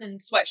shirts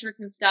and sweatshirts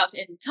and stuff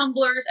and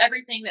tumblers,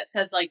 everything that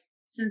says like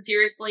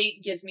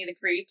sincerely gives me the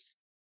creeps,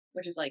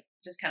 which is like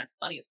just kind of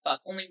funny as fuck.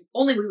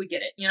 Only we would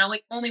get it,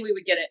 only we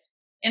would get it.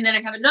 And then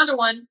I have another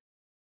one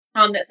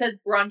that says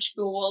brunch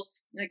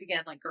goals, like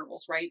again, like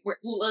girls, right? We're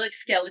like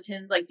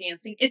skeletons, like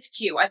dancing. It's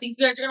cute. I think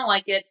you guys are gonna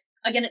like it.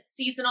 Again, it's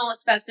seasonal,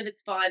 it's festive,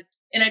 it's fun.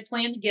 And I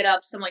plan to get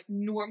up some like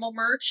normal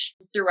merch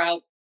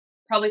throughout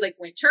probably like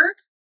winter.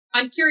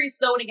 I'm curious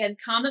though, and again,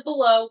 comment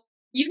below.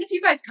 Even if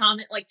you guys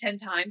comment like 10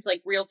 times,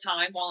 like real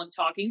time while I'm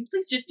talking,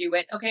 please just do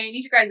it. Okay, I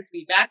need your guys'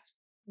 feedback.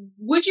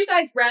 Would you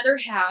guys rather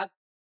have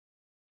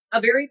a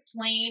very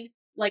plain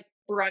like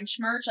brunch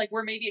merch, like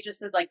where maybe it just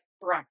says like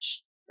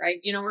brunch, right?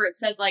 Where it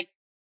says like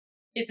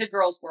it's a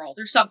girl's world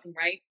or something,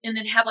 right? And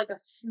then have like a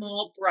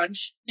small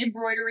brunch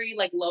embroidery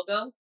like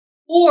logo?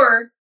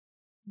 Or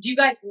do you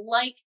guys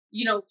like,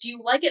 do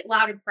you like it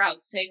loud and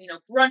proud saying,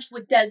 brunch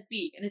with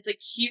Desby and it's a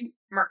cute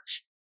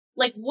merch?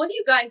 Like, what do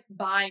you guys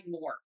buy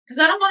more? Because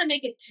I don't want to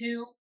make it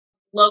too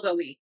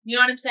logo-y. You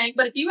know what I'm saying?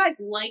 But if you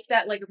guys like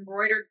that like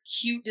embroidered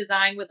cute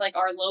design with like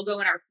our logo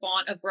and our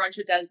font of brunch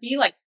with Desby,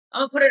 like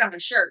I'm gonna put it on a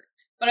shirt.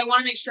 But I want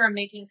to make sure I'm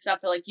making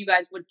stuff that like you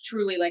guys would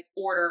truly like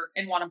order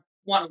and want to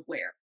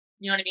wear.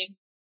 You know what I mean?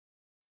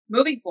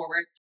 Moving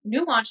forward,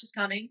 new launch is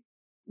coming.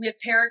 We have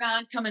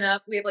Paragon coming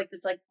up. We have like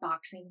this like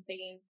boxing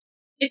theme.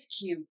 It's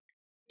cute.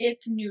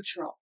 It's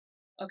neutral.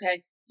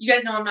 Okay. You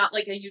guys know I'm not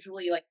like a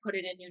usually like put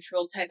it in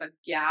neutral type of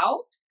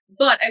gal,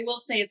 but I will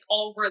say it's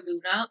all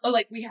Reluna. Oh,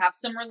 like we have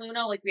some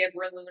Reluna, like we have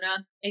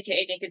Reluna,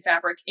 aka Naked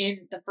Fabric,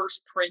 in the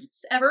first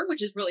prints ever,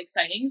 which is really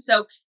exciting.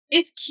 So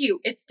it's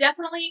cute. It's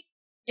definitely,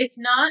 it's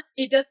not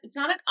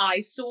an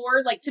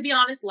eyesore. Like, to be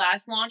honest,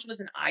 last launch was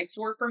an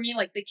eyesore for me.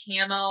 Like the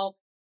camo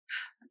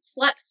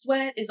flex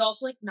sweat is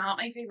also like not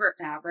my favorite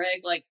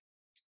fabric. Like,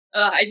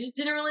 I just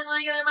didn't really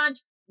like it that much.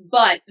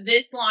 But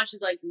this launch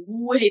is like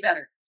way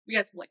better. We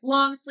got some like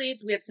long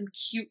sleeves. We have some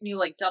cute new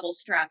like double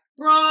strap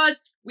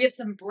bras. We have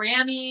some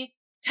Brammy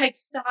type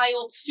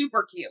style.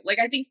 Super cute. Like,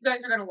 I think you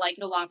guys are going to like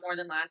it a lot more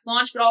than last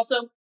launch, but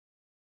also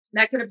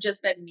that could have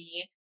just been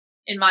me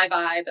in my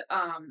vibe.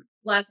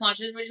 Last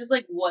launch, it just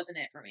like wasn't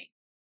it for me.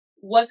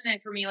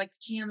 Like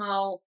the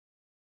camo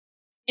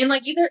and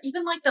like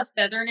even like the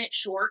feather knit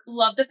short.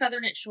 Love the feather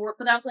knit short,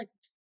 but that was like,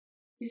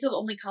 these are the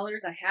only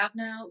colors I have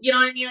now. You know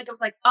what I mean? Like, I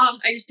was like,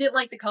 I just didn't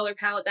like the color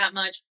palette that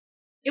much.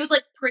 It was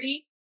like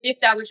pretty if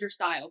that was your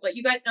style, but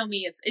you guys know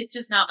me. It's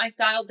just not my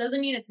style.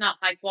 Doesn't mean it's not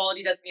high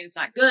quality. Doesn't mean it's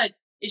not good.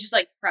 It's just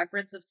like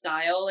preference of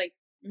style. Like,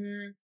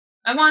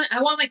 I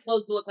want my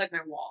clothes to look like my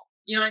wall.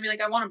 You know what I mean?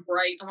 Like, I want them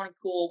bright. I want them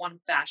cool. I want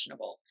them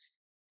fashionable.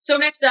 So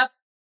next up,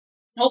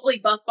 hopefully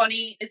Buff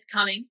Bunny is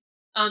coming.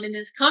 In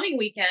this coming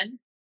weekend.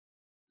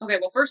 Okay,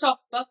 well, first off,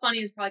 Buff Bunny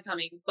is probably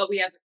coming, but we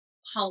have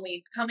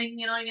Halloween coming.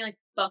 You know what I mean? Like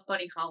Buff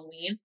Bunny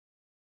Halloween.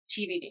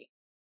 TBD.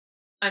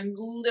 I'm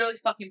literally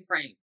fucking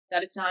praying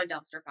that it's not a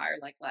dumpster fire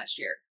like last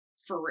year.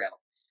 For real.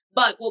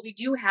 But what we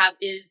do have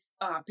is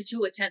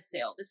Petula tent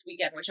sale this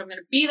weekend, which I'm going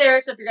to be there.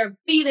 So if you're going to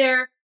be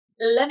there,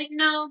 let me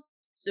know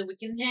so we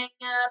can hang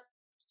up.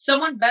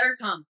 Someone better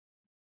come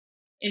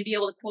and be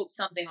able to quote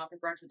something off of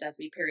Brunch with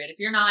Desby, period. If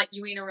you're not,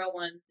 you ain't a real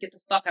one. Get the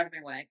fuck out of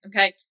my way.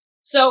 Okay.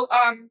 So,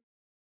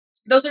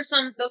 those are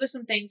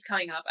some things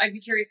coming up. I'd be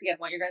curious again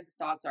what your guys'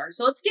 thoughts are.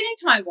 So let's get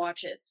into my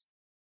watches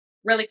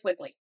really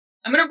quickly.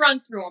 I'm going to run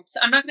through them. So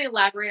I'm not going to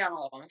elaborate on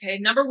all of them. Okay.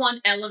 Number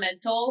 1,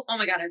 Elemental. Oh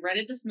my God. I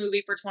rented this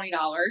movie for $20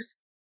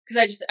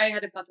 because I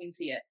had to fucking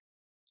see it.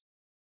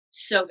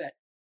 So good.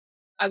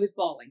 I was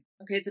bawling.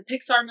 Okay. It's a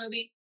Pixar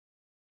movie.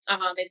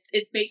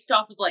 It's based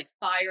off of like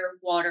fire,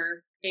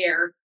 water,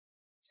 air,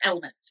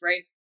 elements,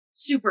 right?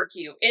 Super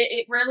cute.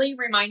 It really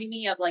reminded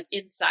me of like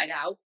Inside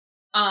Out,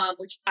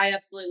 which I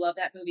absolutely love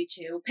that movie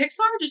too.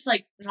 Pixar just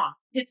like,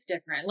 it's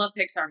different. I love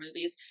Pixar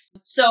movies.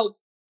 So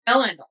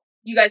Elemental,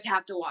 you guys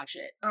have to watch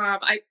it.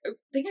 I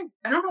think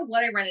I don't know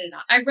what I rented it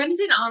on. I rented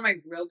it on my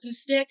Roku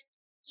stick,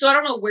 so I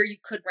don't know where you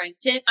could rent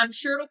it. I'm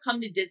sure it'll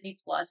come to Disney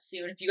Plus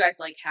soon if you guys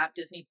like have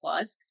Disney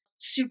Plus.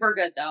 Super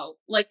good though.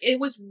 Like it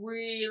was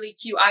really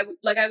cute. I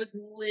was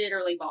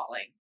literally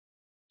bawling.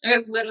 I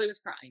literally was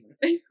crying.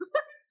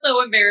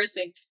 So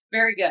embarrassing.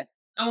 Very good.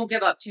 I won't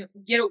give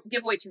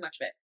away too much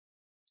of it.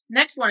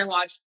 Next one I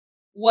watched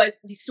was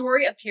The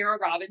Story of Kara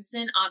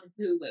Robinson on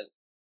Hulu.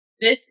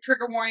 This,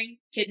 trigger warning,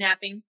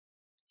 kidnapping.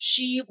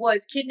 She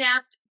was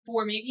kidnapped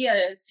for maybe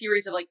a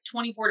series of like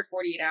 24 to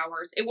 48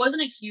 hours. It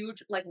wasn't a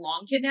huge, like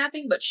long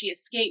kidnapping, but she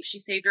escaped. She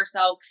saved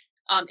herself.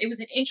 It was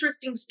an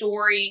interesting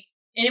story.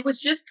 And it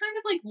was just kind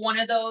of like one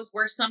of those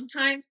where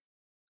sometimes,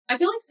 I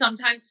feel like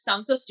sometimes it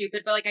sounds so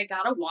stupid, but like I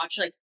gotta watch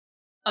like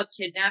a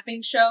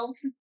kidnapping show.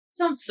 It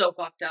sounds so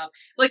fucked up.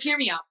 Like, hear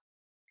me out.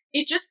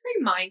 It just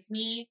reminds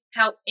me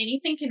how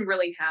anything can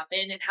really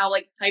happen and how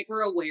like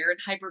hyper aware and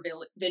hyper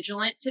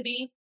vigilant to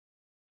be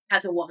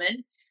as a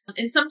woman.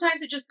 And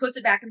sometimes it just puts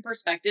it back in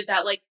perspective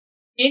that like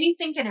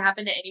anything can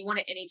happen to anyone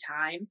at any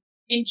time.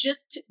 And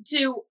just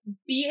to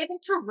be able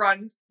to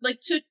run, like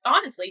to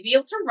honestly be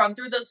able to run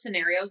through those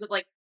scenarios of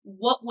like,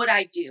 what would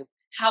I do?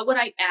 How would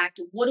I act?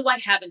 What do I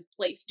have in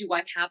place? Do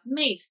I have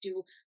mace?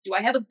 Do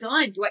I have a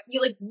gun? Do I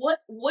like what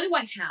do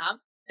I have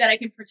that I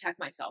can protect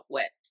myself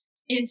with?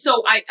 And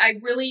so I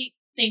really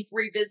think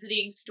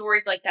revisiting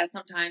stories like that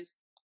sometimes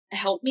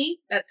help me.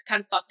 That's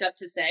kind of fucked up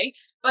to say,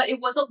 but it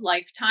was a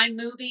Lifetime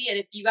movie. And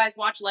if you guys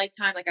watch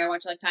Lifetime, like I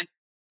watch Lifetime,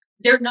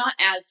 they're not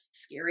as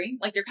scary.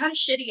 Like they're kind of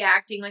shitty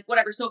acting, like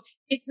whatever. So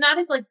it's not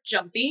as like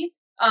jumpy.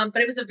 But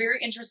it was a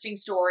very interesting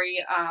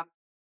story.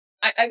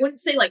 I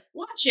wouldn't say like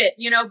watch it,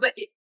 but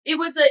it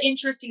was an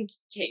interesting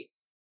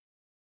case.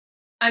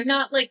 I'm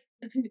not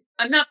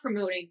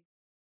promoting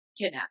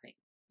kidnapping.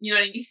 You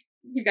know what I mean?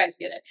 You guys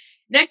get it.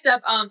 Next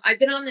up, I've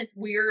been on this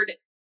weird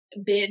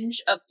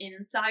binge of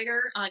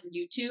Insider on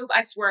YouTube.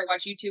 I swear I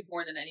watch YouTube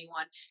more than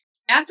anyone.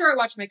 After I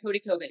watch my Cody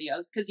Co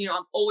videos, because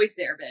I'm always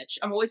there, bitch.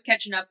 I'm always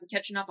catching up. I'm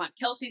catching up on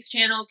Kelsey's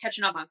channel,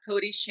 catching up on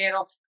Cody's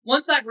channel.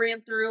 Once I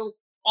ran through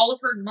all of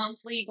her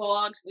monthly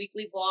vlogs,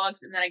 weekly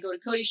vlogs, and then I go to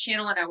Cody's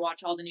channel and I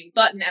watch all the new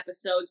Button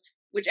episodes,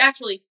 which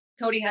actually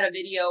Cody had a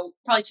video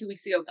probably 2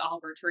 weeks ago with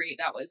Oliver Tree.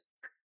 That was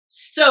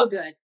so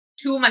good.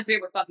 2 of my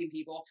favorite fucking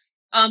people.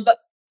 But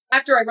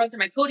after I run through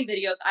my Cody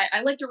videos,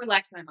 I like to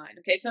relax my mind.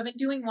 Okay, so I've been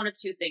doing one of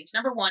 2 things.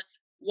 Number 1,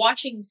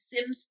 watching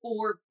Sims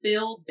 4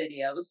 build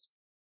videos.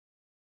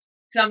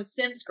 Because I'm a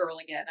Sims girl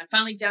again. I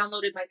finally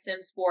downloaded my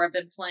Sims 4. I've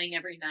been playing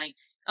every night.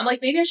 I'm like,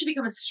 maybe I should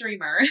become a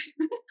streamer.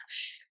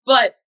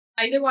 But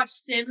I either watch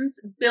Sims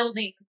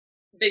building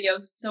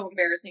videos, it's so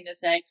embarrassing to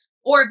say,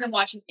 or I've been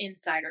watching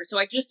Insider. So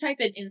I just type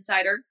in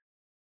Insider,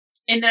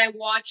 and then I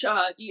watch,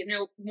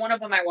 one of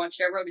them I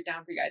watched, I wrote it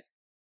down for you guys.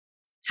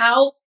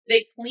 How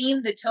they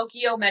clean the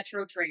Tokyo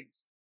metro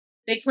trains.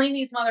 They clean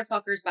these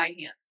motherfuckers by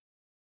hand.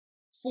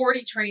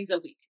 40 trains a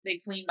week.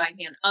 They clean by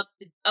hand, up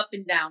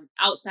and down,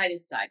 outside,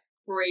 inside.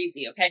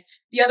 Crazy, okay?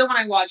 The other one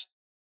I watched,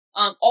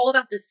 all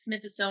about the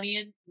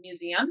Smithsonian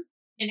Museum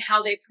and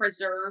how they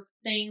preserve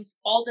things,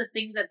 all the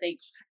things that they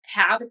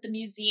have at the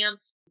museum,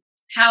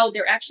 how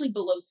they're actually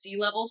below sea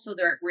level, so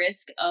they're at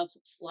risk of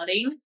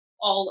flooding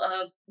all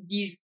of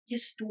these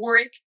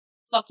historic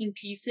fucking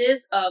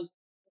pieces of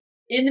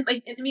in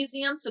the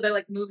museum, so they're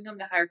like moving them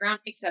to higher ground,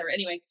 etc.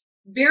 Anyway,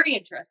 very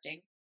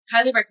interesting.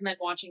 Highly recommend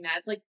watching that.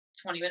 It's like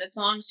 20 minutes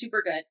long,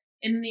 super good.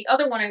 And then the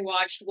other one I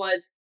watched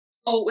was,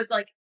 it was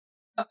like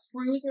a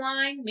cruise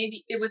line.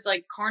 Maybe it was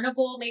like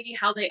Carnival, maybe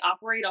how they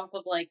operate off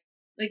of like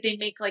they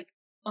make like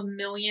 1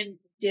 million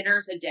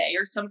dinners a day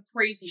or some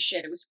crazy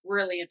shit. It was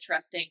really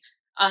interesting.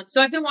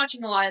 So I've been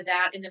watching a lot of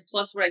that, and then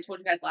plus what I told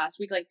you guys last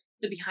week, like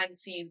the behind the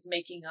scenes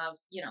making of,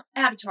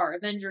 Avatar,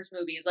 Avengers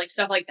movies, like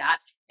stuff like that.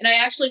 And I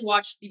actually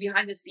watched the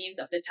behind the scenes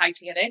of the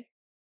Titanic,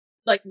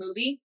 like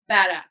movie.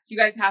 Badass. You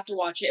guys have to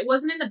watch it. It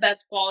wasn't in the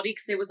best quality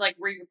because it was like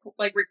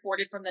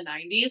recorded from the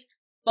 90s,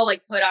 but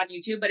like put on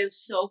YouTube, but it was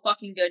so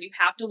fucking good. You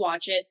have to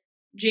watch it.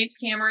 James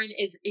Cameron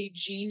is a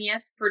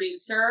genius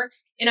producer,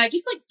 and I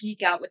just like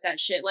geek out with that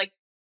shit. Like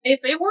if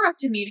it were up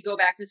to me to go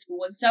back to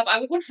school and stuff, I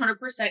would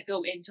 100%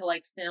 go into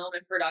like film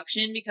and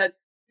production because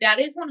that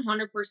is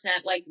 100%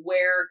 like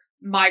where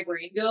my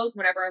brain goes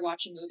whenever I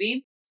watch a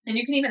movie. And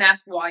you can even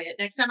ask Wyatt.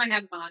 Next time I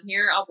have him on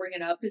here, I'll bring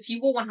it up because he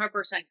will 100%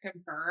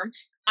 confirm.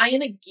 I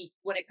am a geek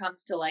when it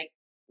comes to like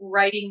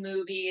writing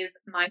movies,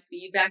 my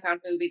feedback on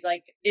movies.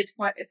 Like it's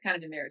kind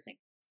of embarrassing.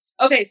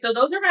 Okay, so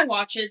those are my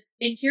watches,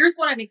 and here's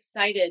what I'm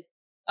excited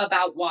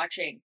about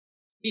watching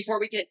before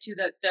we get to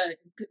the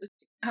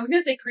I was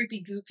gonna say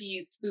creepy,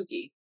 goofy,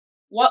 spooky.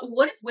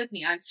 What is with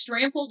me? I'm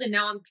strampled and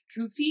now I'm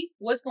goofy.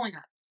 What's going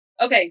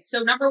on? Okay, so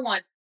number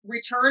one,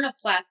 Return of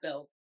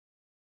Plathville.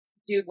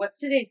 Dude, what's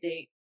today's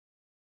date?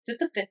 Is it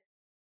the 5th?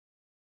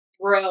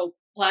 Bro,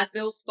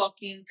 Plathville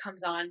fucking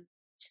comes on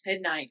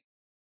tonight.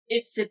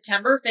 It's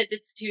September 5th.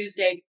 It's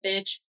Tuesday,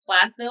 bitch.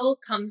 Plathville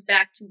comes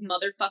back to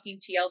motherfucking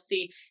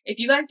TLC. If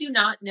you guys do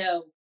not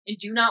know and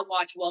do not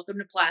watch Welcome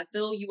to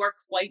Plathville, you are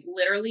quite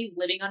literally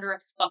living under a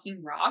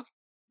fucking rock.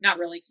 Not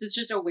really, because it's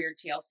just a weird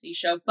TLC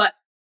show, but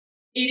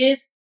it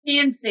is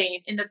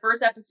insane. And the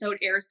first episode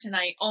airs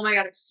tonight. Oh my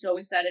god, I'm so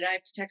excited. I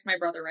have to text my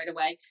brother right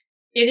away.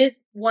 It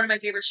is one of my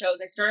favorite shows.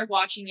 I started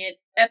watching it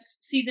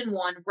season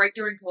 1 right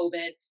during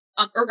COVID,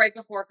 or right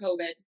before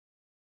COVID.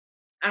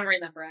 I don't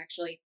remember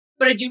actually,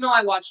 but I do know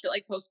I watched it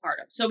like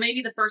postpartum. So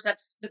maybe the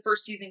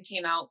first season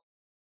came out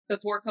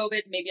before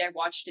COVID. Maybe I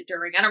watched it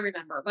during. I don't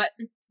remember, but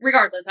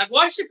regardless, I've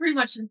watched it pretty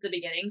much since the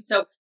beginning.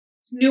 So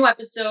it's new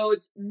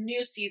episodes,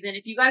 new season.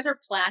 If you guys are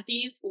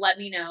Plathies, let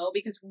me know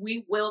because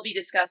we will be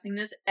discussing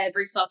this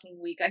every fucking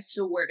week. I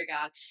swear to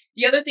God.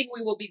 The other thing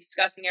we will be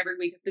discussing every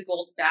week is The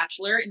Golden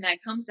Bachelor, and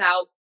that comes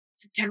out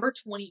September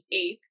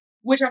 28th,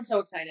 which I'm so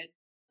excited.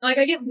 Like,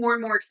 I get more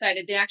and more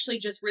excited. They actually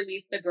just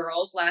released the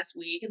girls last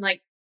week, and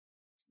like,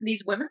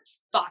 these women are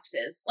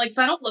foxes. Like, if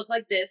I don't look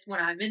like this when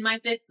I'm in my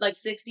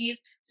 60s,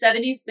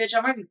 70s, bitch,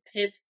 I'm gonna be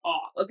pissed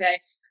off, okay?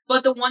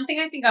 But the one thing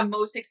I think I'm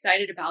most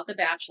excited about The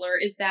Bachelor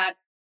is that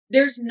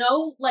there's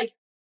no, like,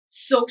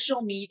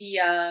 social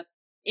media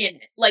in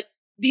it. Like,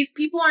 these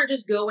people aren't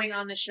just going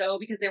on the show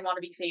because they want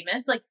to be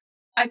famous. Like,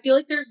 I feel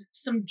like there's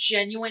some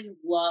genuine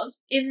love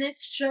in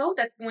this show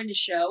that's going to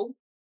show.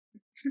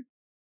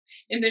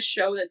 In this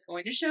show that's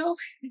going to show.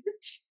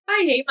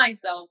 I hate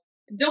myself.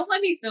 Don't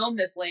let me film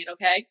this late,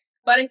 okay?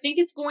 But I think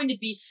it's going to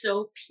be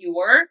so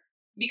pure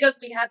because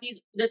we have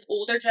this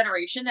older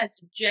generation that's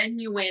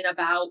genuine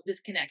about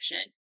this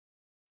connection.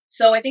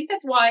 So I think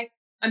that's why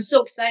I'm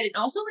so excited.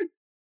 And also, like,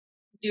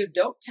 dude,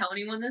 don't tell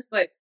anyone this,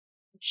 but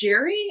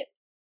Jerry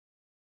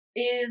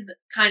is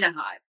kind of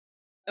hot.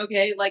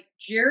 Okay? Like,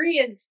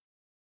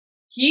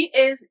 he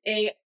is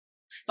a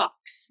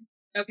fox.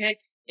 Okay?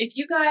 If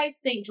you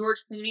guys think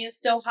George Clooney is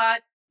still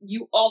hot,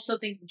 you also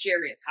think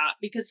Jerry is hot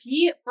because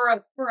he, for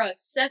a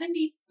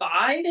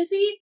 75, is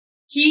he?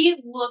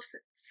 He looks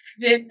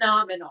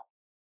phenomenal.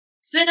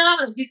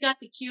 Phenomenal. He's got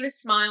the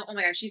cutest smile. Oh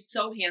my gosh, he's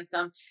so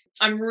handsome.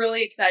 I'm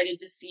really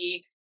excited to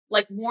see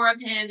like more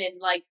of him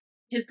and like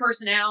his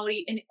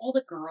personality and all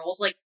the girls.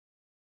 Like,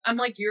 I'm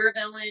like, you're a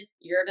villain,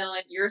 you're a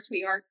villain, you're a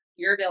sweetheart,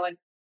 you're a villain.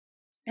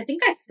 I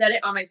think I said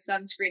it on my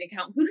sunscreen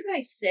account. Who did I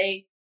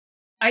say?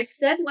 I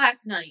said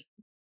last night,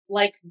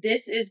 like,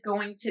 this is who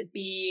I'm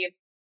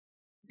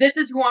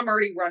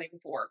already running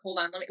for. Hold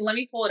on, let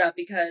me pull it up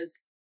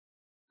because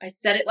I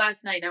said it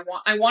last night. And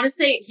I want to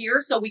say it here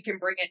so we can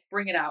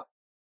bring it out.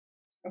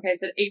 Okay, I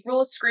said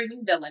April is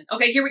screaming villain.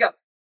 Okay, here we go.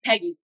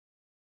 Peggy.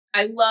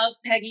 I love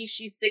Peggy.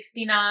 She's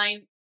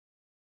 69.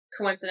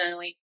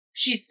 Coincidentally,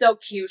 she's so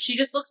cute. She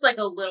just looks like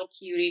a little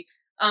cutie.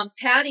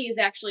 Patty is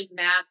actually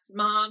Matt's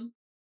mom.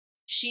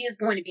 She is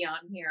going to be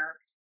on here.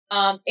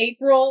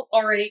 April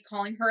already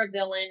calling her a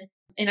villain,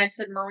 and I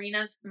said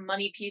Marina's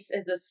money piece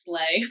is a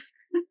sleigh.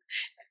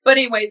 But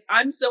anyways,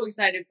 I'm so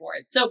excited for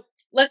it. So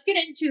let's get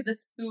into the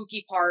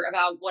spooky part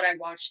about what I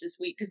watched this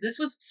week because this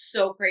was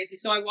so crazy.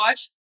 So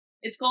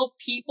it's called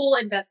People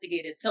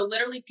Investigated. So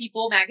literally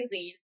People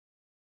magazine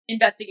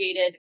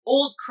investigated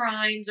old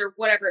crimes or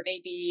whatever it may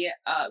be,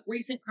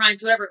 recent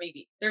crimes, whatever it may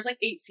be. There's like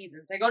 8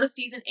 seasons. I go to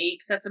season 8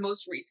 because that's the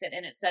most recent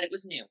and it said it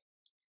was new.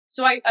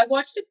 So I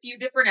watched a few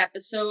different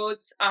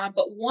episodes,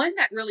 but one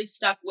that really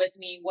stuck with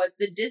me was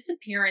the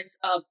disappearance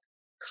of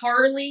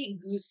Carly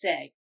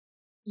Gousset.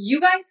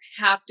 You guys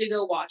have to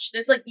go watch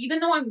this. Like, even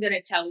though I'm going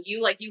to tell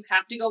you, like, you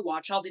have to go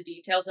watch all the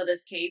details of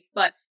this case,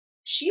 but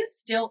she is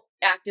still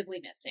actively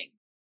missing.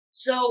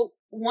 So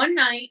one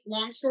night,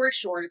 long story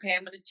short, okay,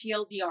 I'm going to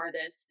TLDR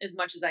this as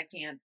much as I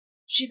can.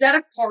 She's at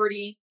a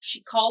party.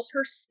 She calls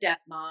her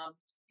stepmom.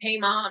 Hey,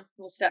 mom.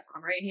 Well,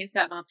 stepmom, right? Hey,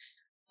 stepmom.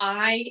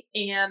 I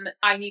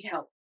need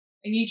help.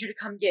 I need you to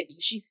come get me.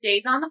 She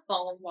stays on the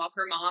phone while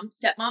her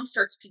stepmom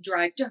starts to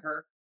drive to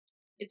her.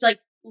 It's like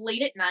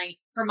late at night.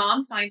 Her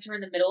mom finds her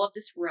in the middle of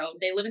this road.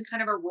 They live in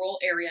kind of a rural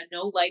area,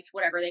 no lights,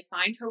 whatever. They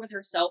find her with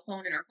her cell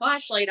phone and her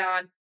flashlight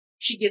on.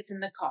 She gets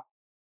in the car.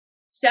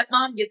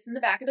 Stepmom gets in the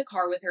back of the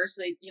car with her.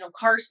 So they,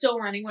 car's still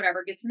running,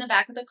 whatever, gets in the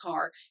back of the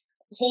car,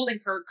 holding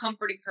her,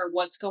 comforting her,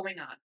 what's going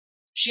on.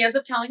 She ends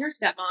up telling her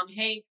stepmom,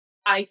 hey,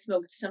 I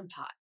smoked some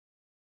pot.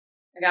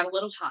 I got a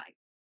little high.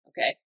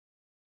 Okay.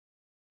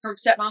 Her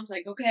stepmom's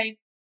like, okay.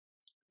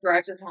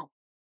 drives her home,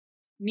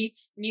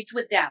 meets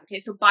with dad. Okay,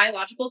 so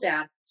biological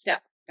dad,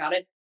 step, got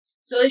it.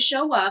 So they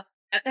show up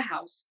at the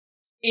house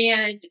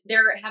and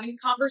they're having a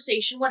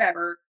conversation,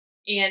 whatever.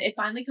 And it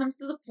finally comes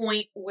to the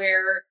point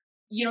where,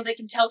 they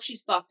can tell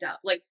she's fucked up.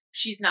 Like,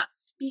 she's not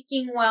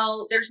speaking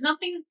well. There's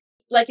nothing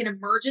like an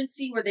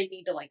emergency where they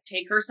need to like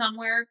take her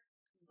somewhere.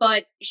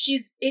 But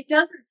it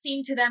doesn't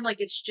seem to them like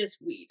it's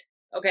just weed.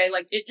 Okay.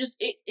 Like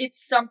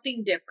it's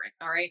something different.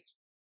 All right.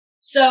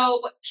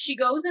 So she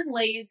goes and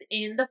lays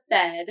in the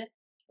bed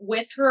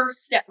with her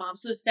stepmom.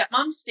 So the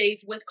stepmom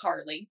stays with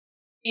Carly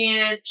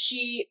and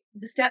the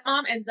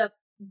stepmom ends up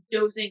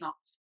dozing off.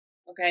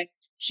 Okay.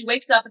 She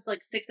wakes up, it's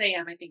like 6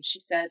 a.m. I think she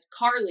says.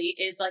 Carly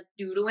is like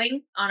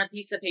doodling on a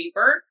piece of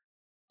paper.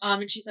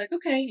 And she's like,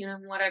 okay,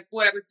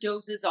 whatever,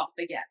 dozes off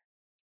again.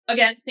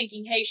 Again,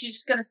 thinking, hey, she's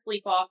just gonna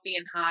sleep off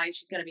being high,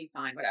 she's gonna be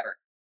fine, whatever.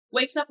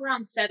 Wakes up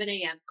around 7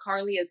 a.m.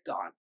 Carly is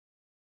gone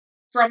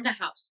from the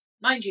house.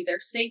 Mind you, they're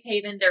safe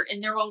haven, they're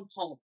in their own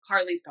home.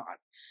 Carly's gone.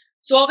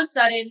 So all of a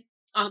sudden,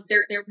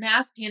 they're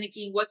mass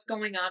panicking, what's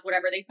going on,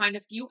 whatever. They find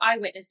a few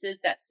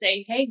eyewitnesses that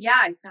say, hey,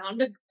 yeah,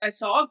 I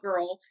saw a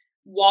girl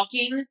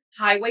walking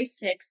Highway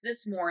 6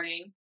 this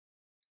morning,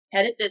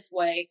 headed this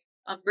way,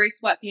 gray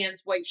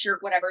sweatpants, white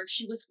shirt, whatever.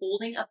 She was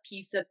holding a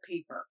piece of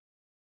paper.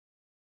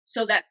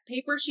 So that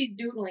paper she's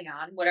doodling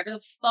on, whatever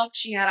the fuck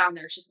she had on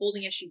there, she's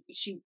holding it. She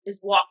is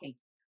walking.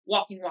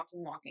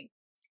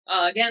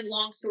 Again,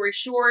 long story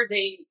short,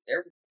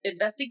 their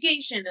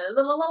investigation,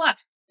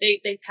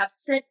 they have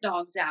scent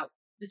dogs out.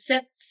 The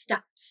scent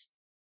stops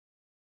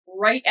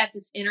right at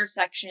this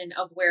intersection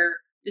of where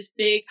this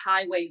big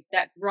highway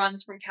that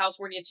runs from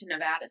California to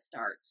Nevada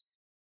starts.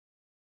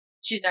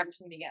 She's never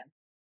seen again.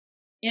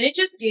 And it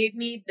just gave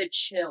me the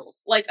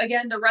chills. Like,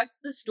 again, the rest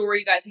of the story,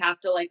 you guys have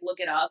to like look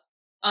it up.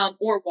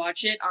 Or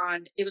watch it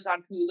it was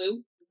on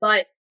Hulu,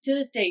 but to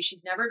this day,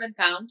 she's never been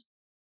found.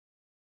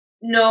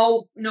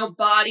 No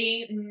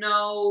body,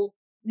 no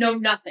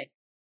nothing.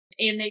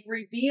 And they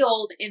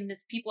revealed in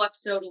this People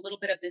episode a little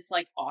bit of this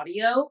like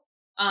audio,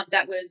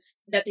 that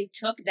they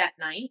took that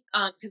night,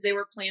 because they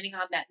were planning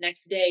on that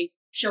next day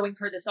showing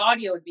her this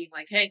audio and being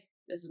like, hey,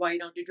 this is why you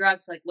don't do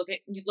drugs. Like, look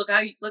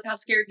how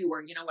scared you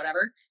were,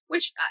 whatever,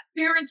 which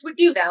parents would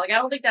do that. Like, I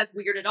don't think that's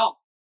weird at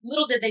all.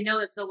 Little did they know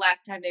that's the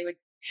last time they would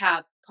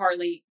have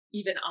Carly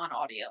even on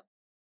audio.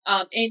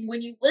 And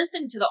when you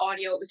listen to the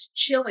audio, it was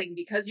chilling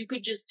because you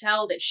could just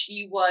tell that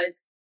she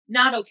was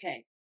not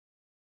okay.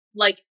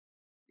 Like,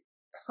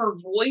 her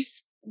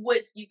voice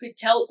you could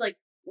tell it was like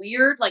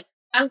weird. Like,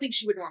 I don't think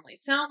she would normally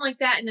sound like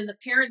that. And then the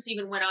parents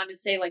even went on to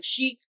say, like,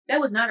 that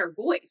was not her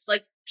voice.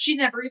 Like, she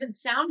never even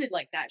sounded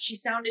like that. She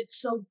sounded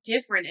so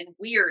different and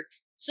weird.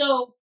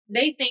 So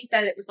they think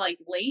that it was like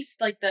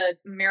laced, like the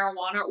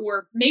marijuana,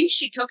 or maybe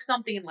she took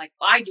something and like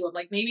lied to him.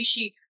 Like, maybe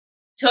she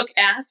took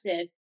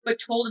acid but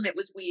told him it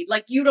was weed.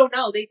 Like, you don't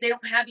know. They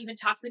don't have even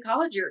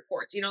toxicology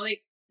reports.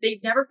 They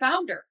never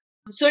found her.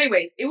 So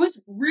anyways, it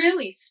was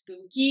really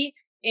spooky.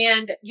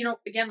 And,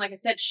 again, like I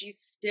said, she's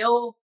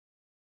still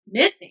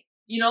missing.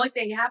 Like,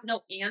 they have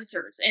no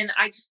answers. And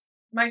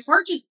my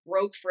heart just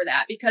broke for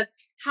that, because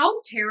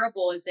how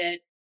terrible is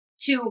it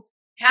to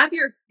have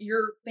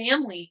your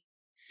family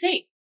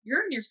safe?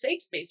 You're in your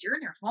safe space. You're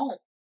in your home.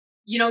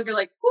 You're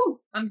like, whew,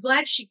 I'm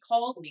glad she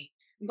called me.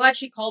 I'm glad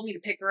she called me to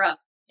pick her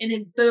up. And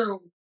then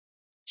boom,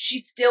 she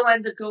still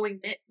ends up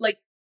going like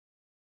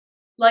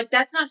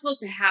that's not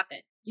supposed to happen.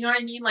 You know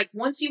what I mean? Like,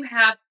 once you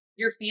have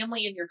your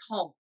family in your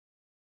home,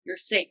 you're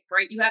safe,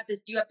 right? You have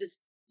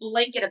this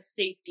blanket of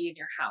safety in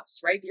your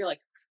house, right? You're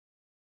like,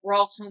 we're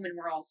all home and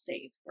we're all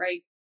safe,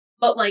 right?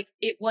 But like,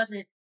 it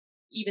wasn't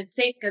even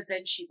safe because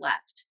then she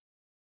left.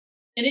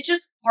 And it's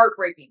just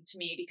heartbreaking to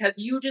me because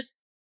you just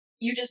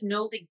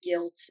know the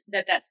guilt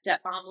that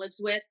stepmom lives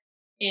with,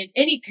 and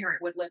any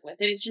parent would live with.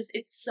 And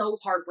it's so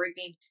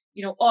heartbreaking.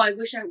 Oh, I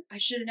wish I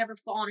should have never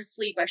fallen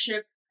asleep. I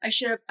should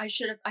have.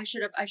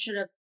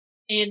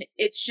 And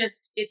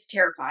it's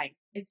terrifying.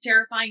 It's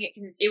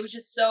terrifying. It was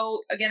just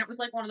so, again, it was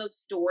like one of those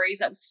stories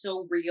that was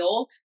so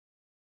real.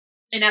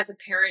 And as a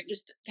parent,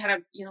 just kind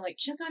of, like,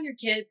 check on your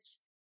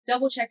kids,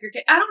 double check your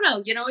kid. I don't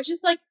know, it's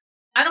just like,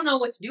 I don't know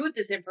what to do with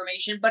this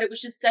information, but it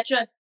was just such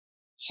a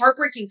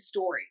heartbreaking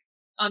story,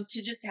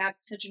 to just have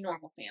such a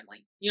normal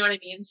family. You know what I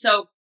mean?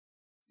 So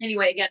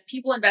anyway, again,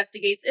 People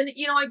investigates. And,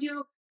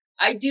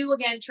 I do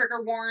again,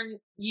 trigger warn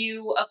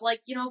you of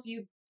like, if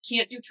you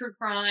can't do true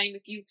crime,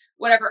 if you,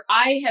 whatever,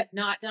 I have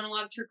not done a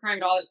lot of true crime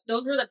at all.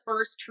 Those were the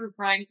first true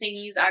crime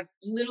thingies I've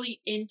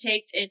literally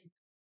intaked in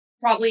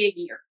probably a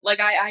year. Like,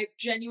 I've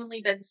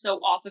genuinely been so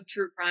off of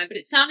true crime, but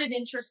it sounded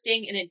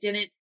interesting and it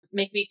didn't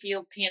make me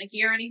feel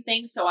panicky or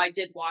anything. So I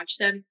did watch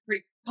them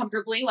pretty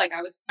comfortably. Like,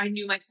 I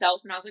knew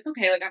myself and I was like,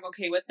 okay, like, I'm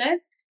okay with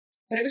this.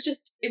 But it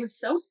was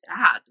so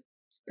sad,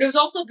 but it was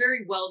also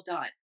very well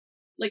done.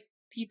 Like,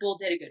 people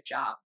did a good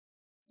job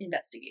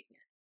investigating it.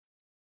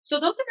 So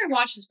those are my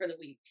watches for the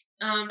week.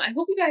 I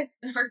hope you guys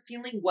are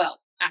feeling well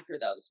after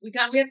those. We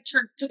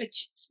took a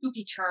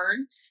spooky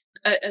turn,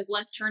 a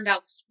left turn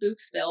down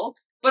Spooksville,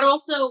 but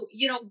also,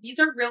 these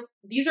are real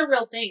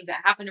things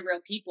that happen to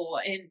real people.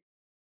 And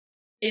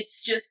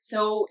it's just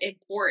so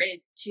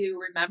important to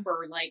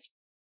remember, like,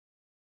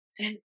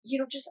 and,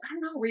 just, I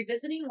don't know,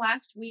 revisiting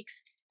last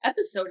week's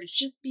episode, it's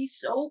just be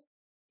so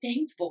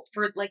thankful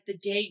for, like, the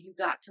day you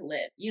got to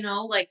live,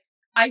 like,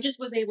 I just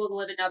was able to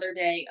live another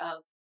day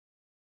of,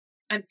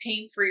 I'm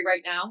pain free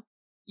right now.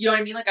 You know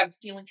what I mean? Like, I'm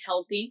feeling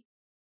healthy.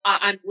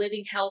 I'm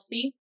living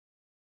healthy.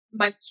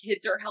 My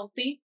kids are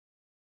healthy.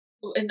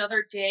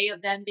 Another day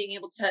of them being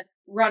able to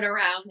run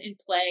around and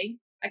play.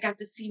 I got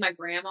to see my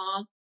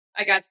grandma.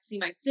 I got to see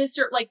my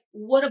sister. Like,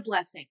 what a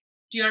blessing.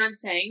 Do you know what I'm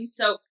saying?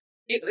 So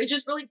it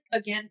just really,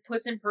 again,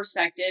 puts in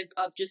perspective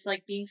of just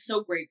like being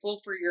so grateful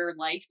for your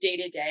life day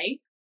to day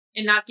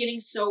and not getting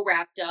so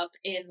wrapped up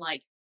in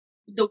like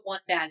the one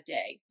bad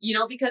day,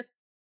 because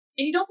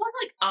and you don't want to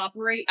like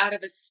operate out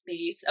of a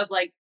space of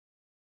like,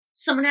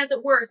 someone has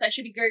it worse, I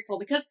should be grateful,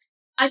 because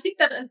I think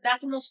that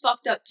that's almost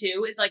fucked up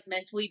too, is like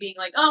mentally being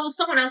like, oh, well,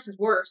 someone else is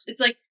worse. It's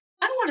like,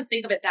 I don't want to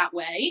think of it that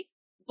way,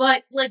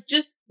 but like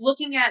just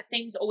looking at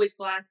things always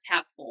glass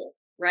half full,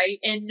 right?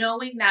 And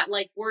knowing that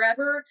like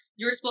wherever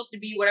you're supposed to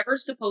be,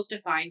 whatever's supposed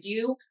to find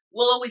you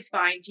will always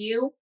find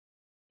you.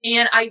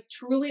 And I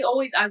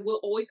will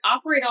always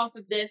operate off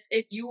of this.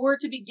 If you were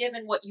to be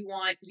given what you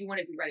want to be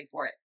ready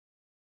for it.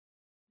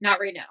 Not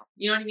right now.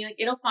 You know what I mean? Like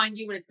it'll find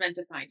you when it's meant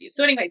to find you.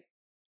 So anyways,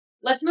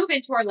 let's move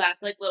into our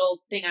last like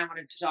little thing I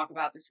wanted to talk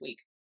about this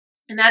week.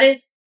 And that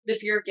is the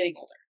fear of getting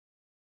older.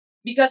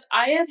 Because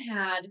I have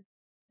had,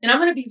 and I'm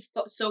going to be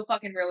so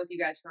fucking real with you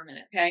guys for a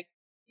minute, okay?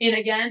 And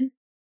again,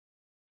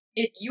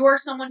 if you are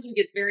someone who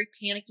gets very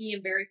panicky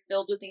and very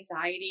filled with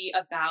anxiety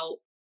about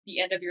the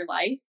end of your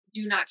life,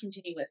 do not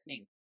continue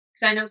listening.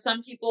 Because I know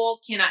some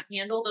people cannot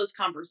handle those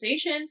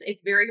conversations.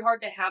 It's very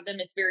hard to have them.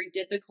 It's very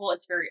difficult.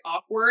 It's very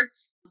awkward.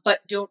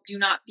 But do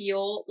not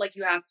feel like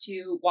you have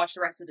to watch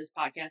the rest of this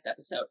podcast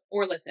episode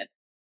or listen.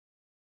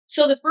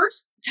 So the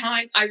first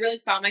time I really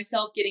found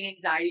myself getting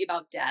anxiety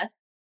about death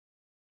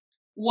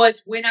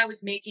was when I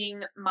was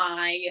making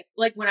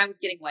when I was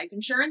getting life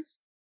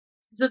insurance.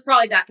 This was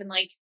probably back in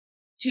like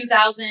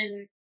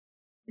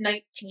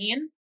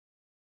 2019.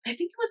 I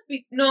think it was, I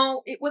think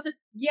it was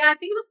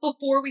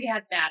before we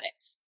had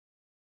Maddox.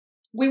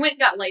 We went and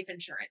got life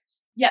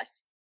insurance.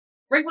 Yes.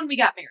 Right when we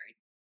got married.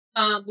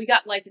 We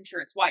got life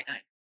insurance. Why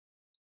not?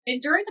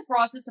 And during the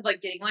process of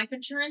like getting life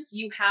insurance,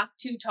 you have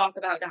to talk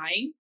about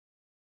dying.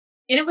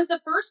 And it was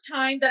the first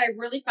time that I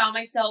really found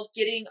myself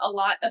getting a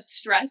lot of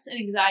stress and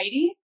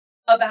anxiety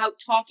about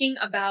talking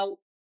about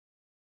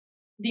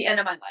the end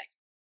of my life.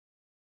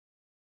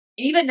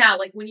 Even now,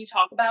 like when you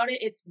talk about it,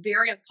 it's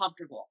very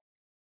uncomfortable.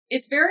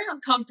 It's very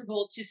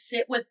uncomfortable to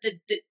sit with the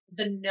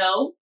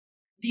no,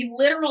 the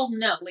literal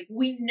no. Like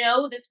we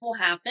know this will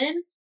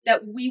happen,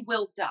 that we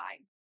will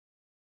die.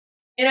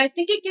 And I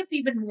think it gets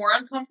even more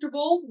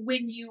uncomfortable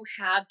when you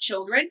have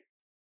children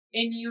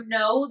and you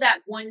know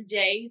that one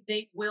day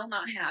they will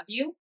not have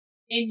you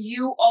and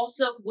you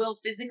also will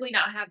physically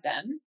not have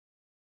them.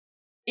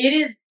 It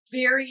is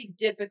very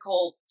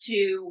difficult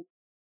to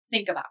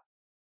think about.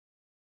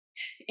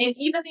 And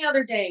even the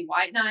other day,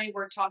 Wyatt and I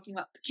were talking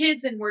about the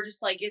kids and we're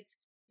just like, it's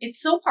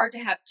so hard to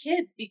have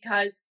kids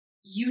because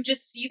you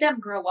just see them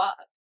grow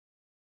up.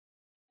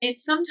 And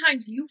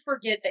sometimes you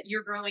forget that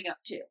you're growing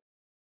up too.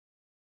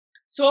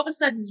 So all of a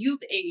sudden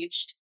you've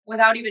aged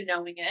without even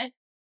knowing it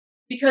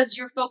because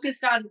you're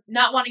focused on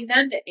not wanting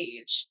them to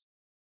age.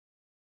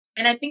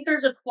 And I think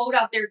there's a quote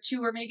out there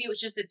too, or maybe it was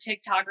just a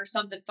TikTok or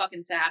something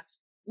fucking sad,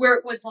 where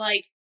it was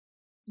like,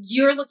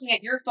 you're looking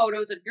at your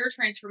photos of your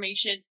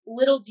transformation.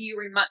 Little do you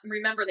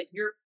remember that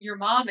your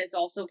mom is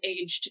also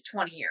aged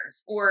 20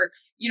 years or,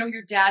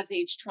 your dad's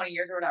aged 20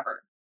 years or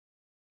whatever.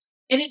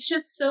 And it's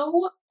just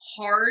so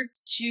hard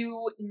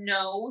to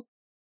know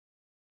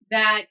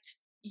that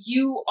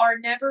you are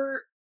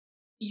never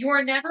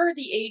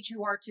the age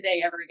you are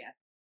today ever again.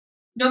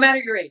 No matter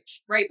your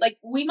age, right? Like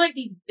we might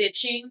be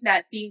bitching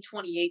that being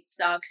 28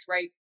 sucks,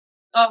 right?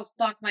 Oh,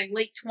 fuck, my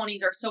late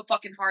 20s are so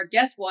fucking hard.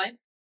 Guess what?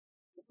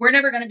 We're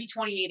never going to be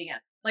 28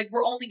 again. Like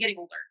we're only getting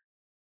older.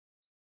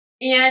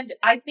 And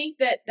I think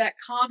that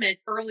comment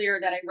earlier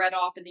that I read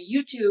off in the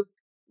YouTube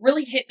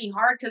really hit me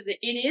hard because it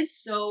is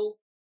so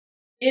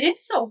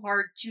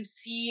hard to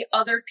see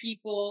other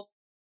people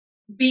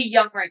be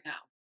young right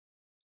now.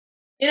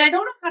 And I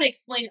don't know how to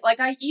explain it. Like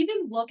I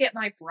even look at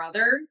my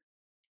brother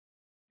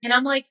and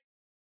I'm like,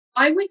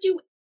 I would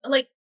do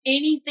like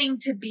anything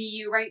to be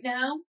you right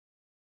now.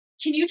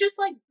 Can you just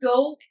like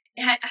go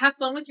have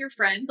fun with your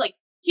friends? Like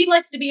he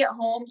likes to be at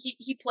home.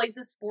 He plays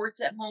his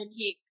sports at home.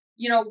 He,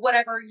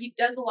 whatever. He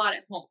does a lot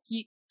at home.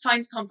 He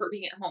finds comfort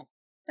being at home.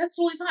 That's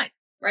totally fine.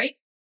 Right.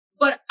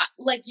 But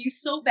like you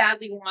so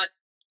badly want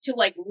to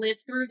like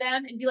live through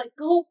them and be like,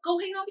 go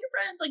hang out with your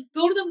friends. Like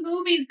go to the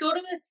movies, go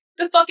to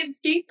the fucking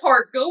skate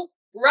park, go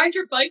ride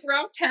your bike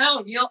around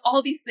town.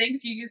 All these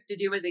things you used to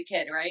do as a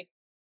kid. Right.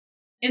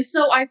 And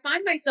so I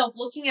find myself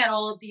looking at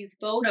all of these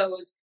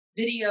photos,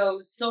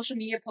 videos, social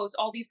media posts,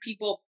 all these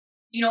people,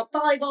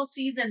 volleyball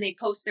season, they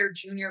post their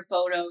junior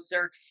photos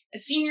or a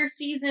senior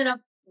season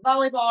of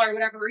volleyball or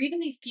whatever, or even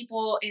these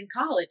people in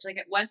college, like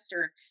at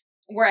Western,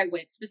 where I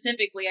went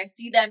specifically, I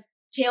see them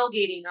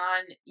tailgating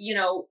on,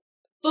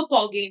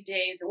 football game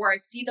days, or I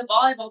see the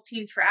volleyball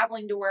team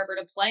traveling to wherever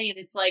to play. And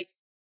it's like,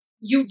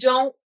 you're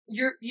the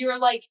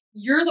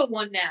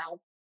one now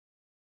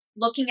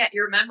looking at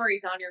your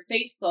memories on your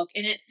Facebook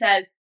and it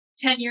says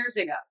 10 years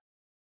ago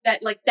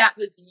that like that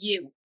was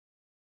you.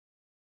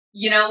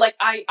 Like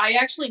I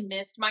actually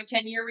missed my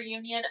 10-year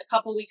reunion a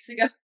couple weeks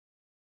ago.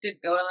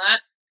 Didn't go to that.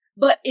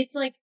 But it's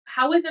like,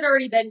 how has it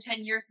already been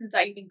 10 years since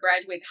I even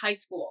graduated high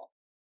school?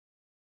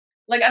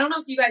 Like, I don't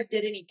know if you guys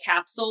did any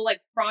capsule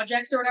like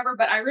projects or whatever,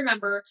 but I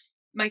remember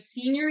my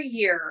senior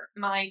year,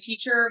 my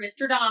teacher,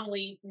 Mr.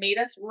 Donnelly, made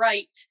us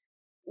write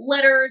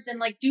letters and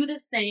like do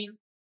this thing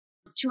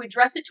to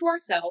address it to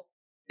ourselves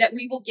that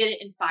we will get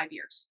it in 5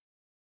 years.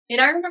 And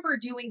I remember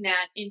doing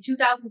that in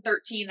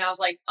 2013. I was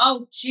like,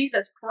 oh,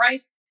 Jesus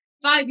Christ,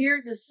 5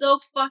 years is so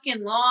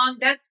fucking long.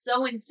 That's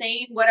so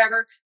insane,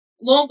 whatever.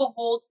 Lo and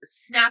behold,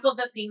 snap of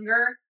the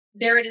finger,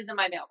 there it is in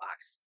my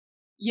mailbox.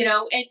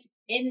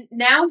 And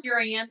now here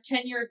I am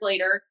 10 years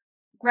later,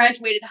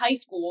 graduated high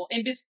school,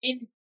 and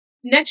in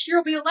next year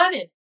will be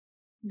 11.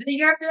 The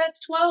year after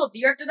that's 12. The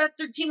year after that's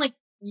 13. Like,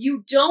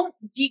 you don't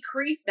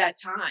decrease that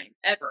time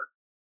ever.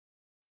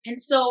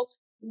 And so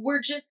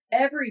we're just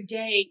every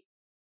day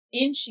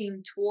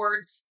inching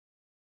towards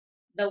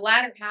the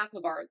latter half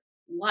of our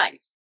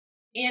life.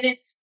 And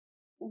it's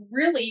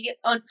really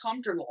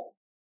uncomfortable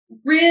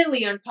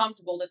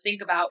to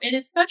think about. And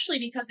especially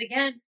because,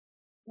 again,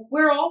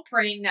 we're all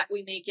praying that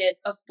we make it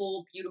a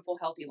full, beautiful,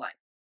 healthy life.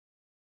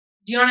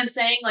 Do you know what I'm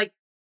saying? Like,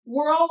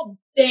 we're all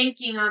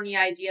banking on the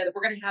idea that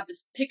we're going to have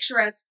this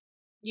picturesque,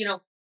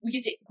 we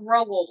get to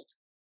grow old.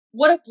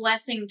 What a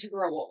blessing to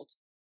grow old.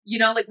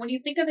 Like when you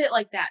think of it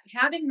like that,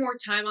 having more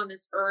time on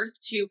this earth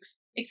to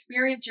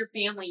experience your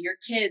family, your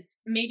kids,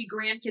 maybe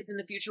grandkids in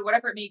the future,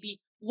 whatever it may be,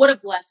 what a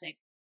blessing.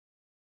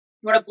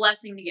 What a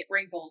blessing to get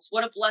wrinkles.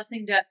 What a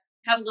blessing to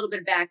have a little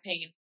bit of back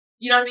pain.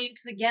 You know what I mean?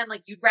 Because again,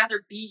 like you'd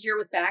rather be here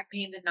with back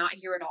pain than not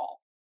here at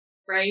all.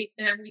 Right?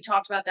 And we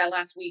talked about that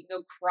last week.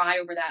 Go cry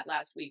over that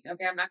last week.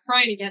 Okay. I'm not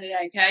crying again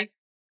today. Okay.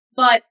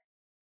 But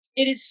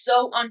it is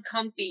so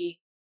uncomfy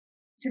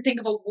to think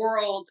of a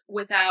world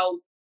without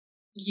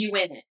you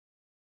in it.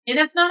 And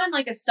that's not in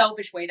like a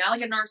selfish way, not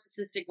like a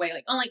narcissistic way.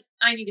 Like, oh, like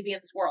I need to be in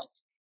this world.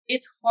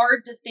 It's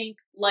hard to think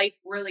life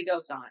really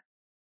goes on.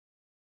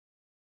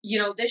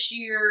 This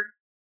year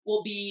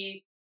will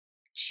be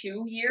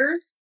 2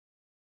 years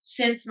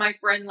since my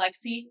friend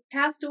Lexi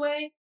passed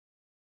away.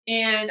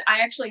 And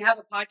I actually have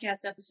a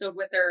podcast episode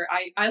with her.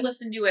 I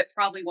listen to it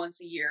probably once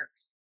a year.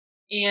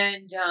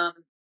 And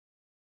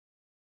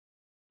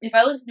if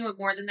I listen to it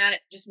more than that,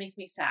 it just makes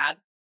me sad.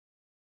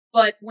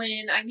 But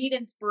when I need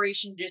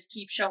inspiration to just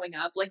keep showing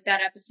up, like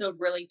that episode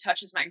really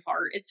touches my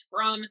heart. It's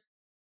from,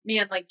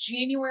 like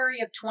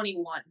January of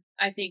 21.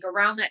 I think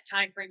around that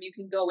time frame you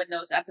can go in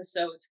those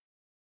episodes.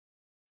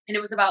 And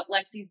it was about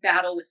Lexi's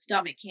battle with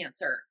stomach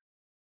cancer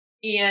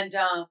and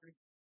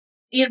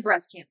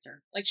breast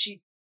cancer. Like she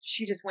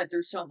just went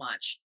through so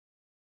much.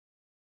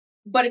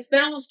 But it's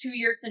been almost 2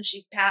 years since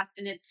she's passed,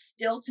 and it's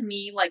still to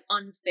me like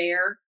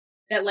unfair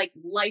that like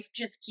life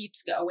just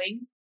keeps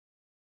going.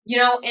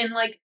 And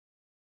like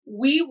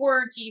we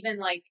weren't even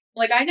like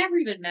I never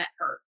even met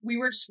her. We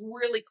were just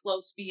really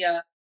close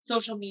via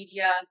social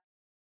media,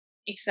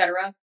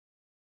 etc.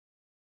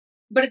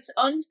 But it's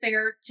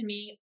unfair to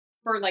me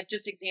for like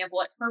just example,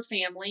 like her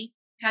family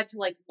had to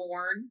like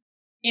mourn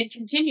and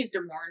continues to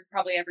mourn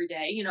probably every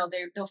day.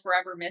 They'll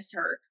forever miss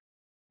her.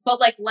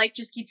 But like life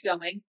just keeps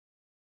going.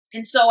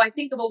 And so I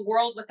think of a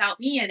world without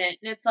me in it,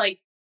 and it's like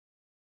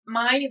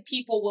my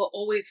people will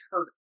always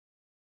hurt.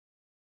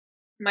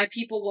 My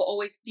people will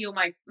always feel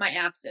my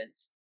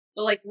absence.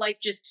 But like life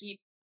just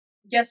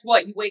guess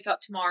what? You wake up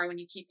tomorrow and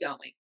you keep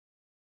going.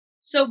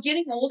 So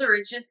getting older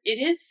is it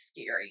is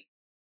scary.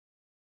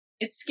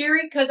 It's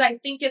scary because I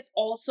think it's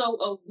also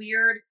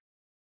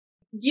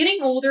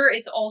getting older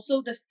is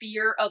also the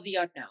fear of the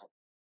unknown.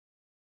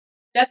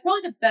 That's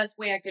probably the best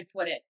way I could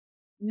put it.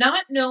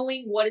 Not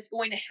knowing what is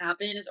going to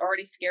happen is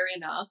already scary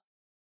enough.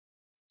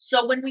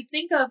 So when we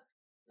think of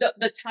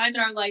the time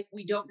in our life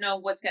we don't know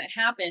what's going to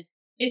happen,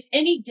 it's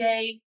any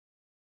day,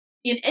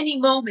 in any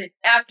moment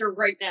after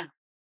right now.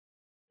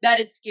 That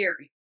is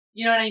scary.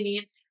 You know what I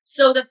mean?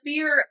 So the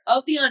fear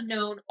of the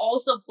unknown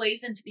also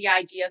plays into the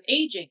idea of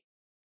aging.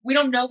 We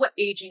don't know what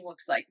aging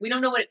looks like. We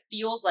don't know what it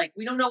feels like.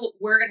 We don't know what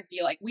we're going to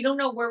feel like. We don't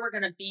know where we're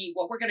going to be,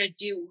 what we're going to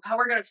do, how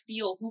we're going to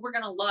feel, who we're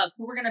going to love,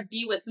 who we're going to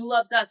be with, who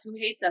loves us, who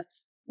hates us.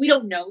 We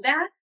don't know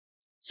that.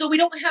 So we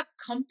don't have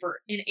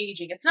comfort in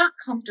aging. It's not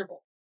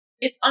comfortable.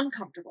 It's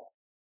uncomfortable.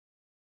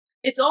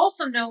 It's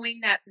also knowing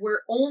that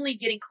we're only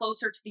getting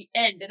closer to the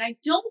end. And I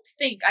don't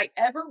think I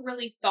ever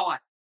really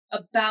thought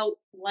about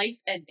life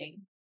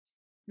ending,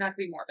 not to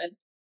be morbid,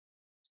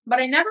 but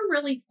I never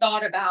really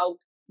thought about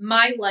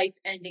my life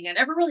ending. I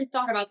never really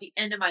thought about the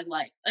end of my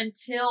life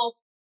until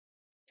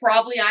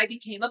probably I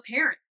became a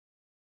parent.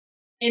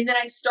 And then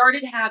I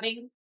started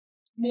having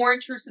more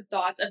intrusive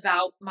thoughts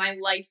about my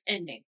life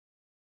ending.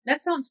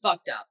 That sounds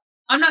fucked up.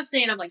 I'm not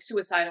saying I'm like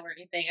suicidal or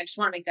anything. I just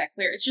want to make that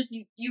clear. It's just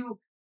you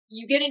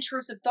you get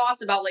intrusive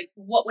thoughts about like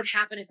what would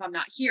happen if I'm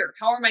not here.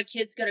 How are my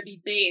kids going to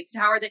be bathed?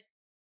 How are they,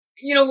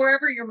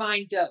 wherever your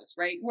mind goes,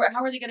 right?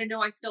 How are they going to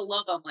know I still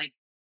love them? Like,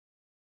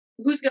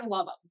 who's going to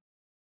love them?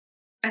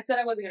 I said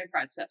I wasn't going to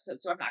cry this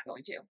episode, so I'm not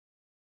going to.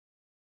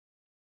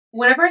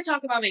 Whenever I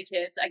talk about my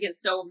kids, I get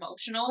so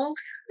emotional.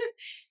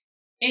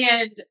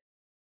 And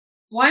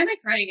why am I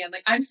crying again?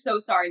 Like, I'm so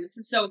sorry. This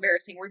is so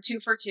embarrassing. We're 2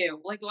 for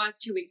 2. Like, the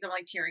last 2 weeks, I'm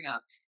like tearing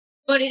up.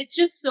 But it's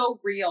just so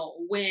real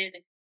when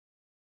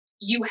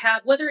you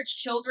have, whether it's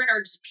children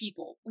or just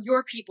people,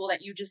 your people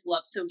that you just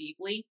love so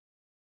deeply,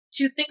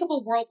 to think of a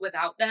world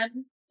without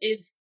them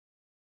is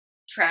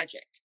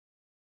tragic.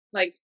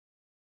 Like,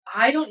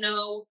 I don't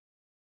know.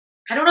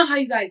 I don't know how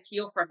you guys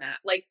heal from that.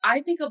 Like,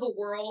 I think of a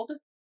world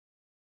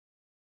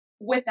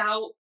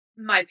without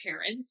my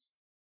parents.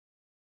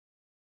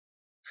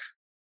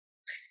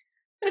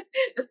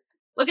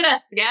 Look at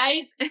us,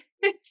 guys.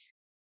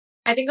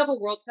 I think of a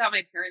world without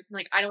my parents and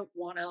like I don't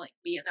want to like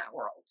be in that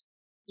world.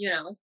 You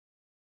know?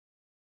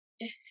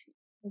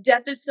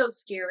 Death is so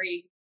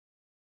scary.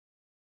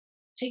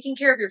 Taking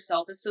care of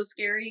yourself is so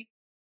scary.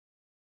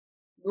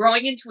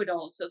 Growing into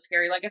adult is so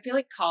scary. Like I feel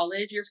like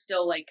college, you're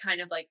still like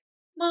kind of like,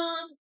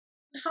 Mom,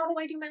 how do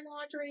I do my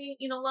laundry?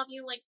 Love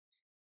you, like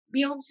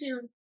be home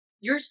soon.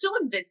 You're still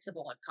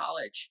invincible in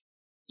college.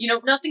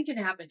 Nothing can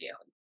happen to you.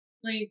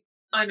 Like,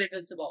 I'm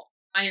invincible.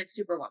 I am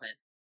Superwoman.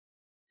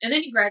 And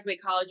then you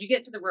graduate college, you get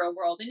into the real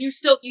world, and you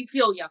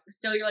feel young.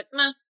 Still, you're like,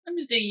 nah, I'm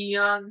just a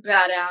young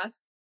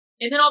badass.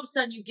 And then all of a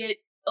sudden you get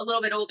a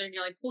little bit older and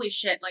you're like, holy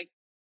shit, like,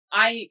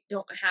 I'm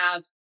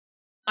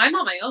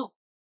on my own.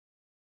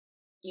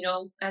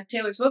 As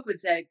Taylor Swift would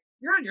say,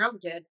 you're on your own,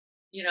 kid,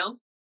 you know?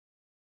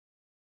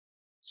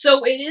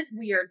 So it is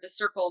weird, the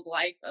circle of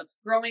life of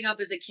growing up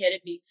as a kid and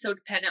being so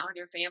dependent on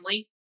your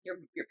family, your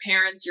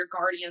parents, your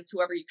guardians,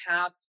 whoever you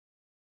have.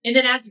 And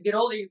then as you get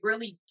older, you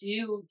really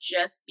do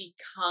just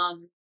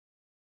become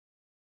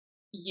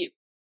you.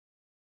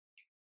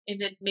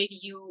 And then maybe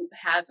you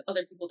have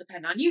other people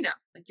depend on you now,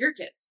 like your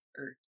kids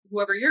or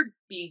whoever you're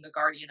being the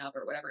guardian of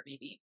or whatever it may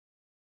be.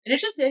 And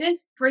it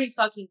is pretty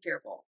fucking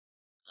fearful.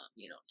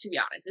 To be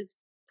honest, it's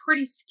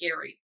pretty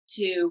scary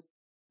to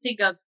think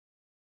of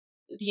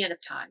the end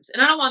of times.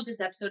 And I don't want this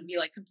episode to be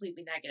like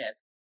completely negative,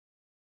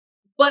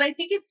 but I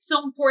think it's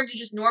so important to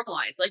just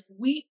normalize. Like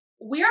we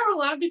are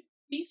allowed to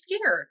be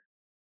scared.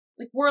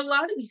 Like we're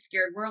allowed to be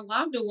scared. We're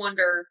allowed to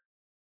wonder,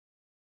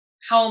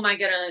 how am I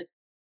gonna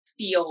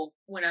feel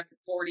when I'm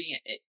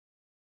 40?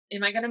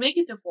 Am I gonna make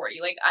it to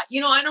 40? Like I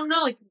don't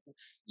know. Like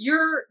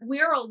we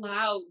are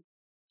allowed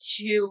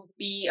to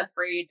be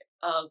afraid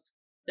of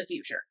the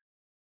future.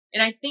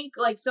 And I think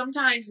like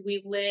sometimes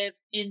we live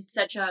in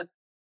such a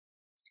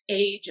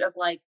age of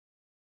like,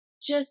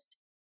 just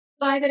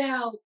vibe it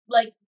out,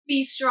 like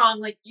be strong,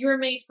 like you're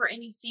made for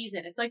any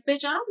season. It's like,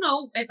 bitch, I don't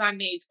know if I'm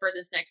made for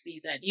this next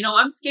season.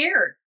 I'm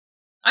scared.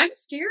 I'm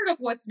scared of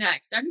what's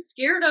next. I'm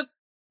scared of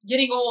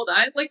getting old.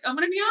 I'm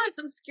gonna be honest,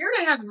 I'm scared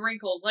of having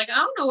wrinkles. Like I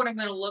don't know what I'm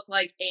gonna look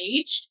like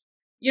aged.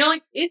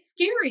 Like it's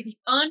scary. The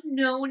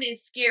unknown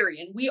is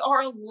scary, and we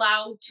are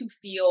allowed to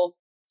feel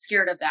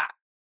scared of that.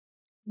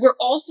 We're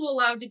also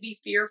allowed to be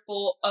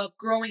fearful of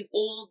growing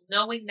old,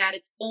 knowing that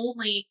it's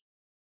only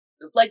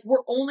like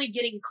we're only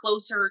getting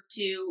closer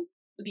to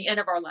the end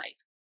of our life.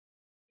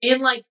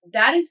 And like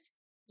that is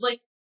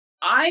like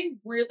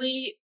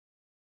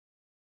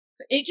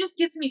it just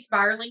gets me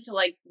spiraling to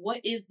like,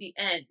 what is the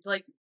end?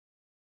 Like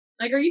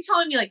are you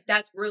telling me like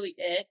that's really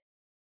it?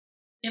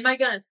 Am I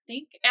gonna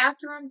think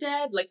after I'm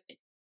dead? Like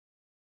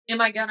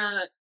am I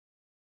gonna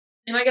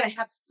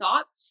have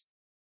thoughts?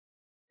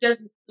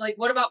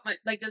 What about my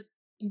like do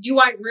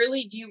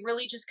you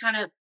really just kind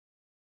of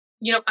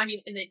I mean,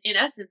 in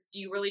essence,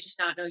 do you really just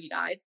not know you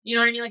died? You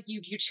know what I mean? Like,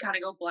 you just kind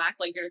of go black,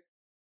 like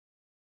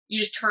you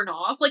just turn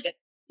off, like,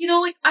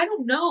 like I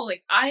don't know,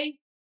 like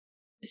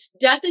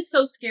death is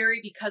so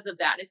scary because of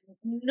that.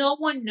 No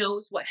one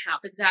knows what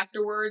happens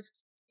afterwards,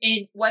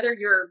 and whether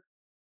you're,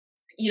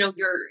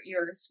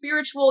 you're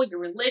spiritual, you're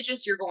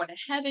religious, you're going to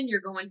heaven, you're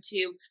going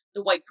to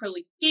the white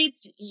pearly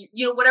gates,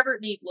 whatever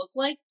it may look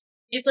like.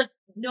 It's like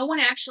no one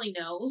actually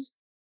knows,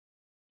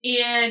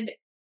 and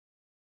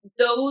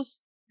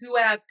those who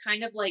have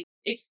kind of like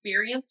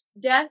experienced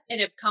death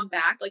and have come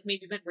back, like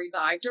maybe been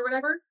revived or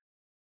whatever,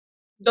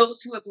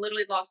 those who have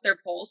literally lost their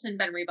pulse and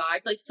been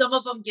revived, like some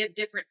of them give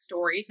different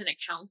stories and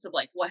accounts of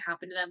like what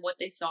happened to them, what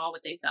they saw,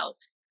 what they felt.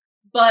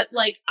 But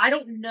like, I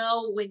don't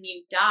know when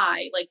you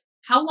die, like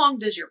how long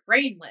does your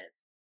brain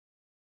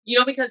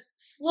live? Because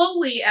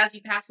slowly as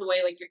you pass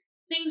away, like your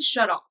things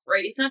shut off,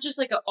 right? It's not just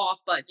like an off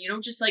button. You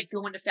don't just like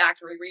go into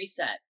factory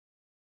reset.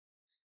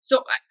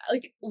 So,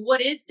 like,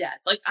 what is death?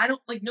 Like, I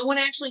don't, like, no one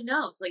actually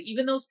knows. Like,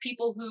 even those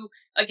people who,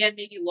 again,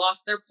 maybe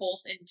lost their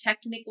pulse and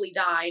technically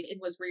died and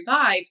was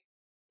revived,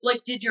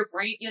 like, your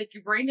brain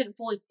didn't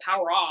fully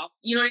power off.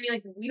 You know what I mean?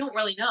 Like, we don't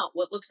really know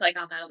what it looks like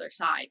on that other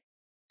side.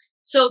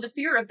 So, the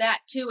fear of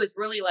that, too, is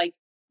really like,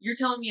 you're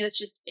telling me that's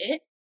just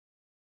it?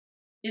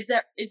 Is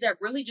that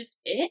really just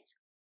it?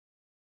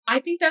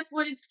 I think that's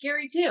what is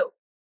scary, too.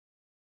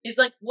 Is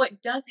like,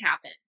 what does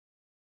happen?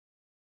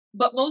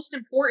 But most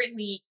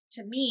importantly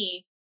to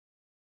me,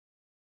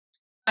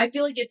 I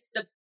feel like it's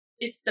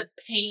the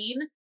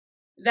pain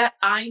that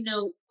I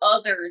know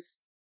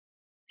others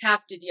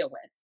have to deal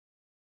with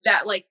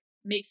that like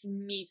makes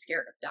me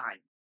scared of dying.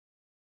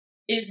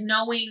 Is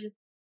knowing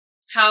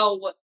how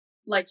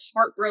like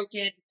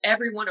heartbroken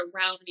everyone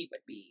around me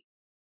would be.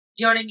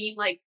 Do you know what I mean?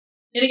 Like,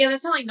 and again,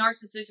 that's not like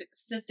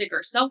narcissistic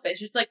or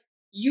selfish. It's like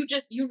you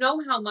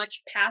know how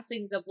much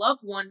passings of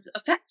loved ones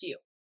affect you.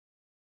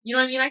 You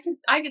know what I mean?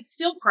 I could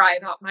still cry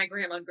about my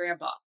grandma and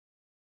grandpa.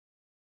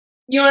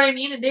 You know what I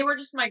mean? And they were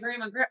just my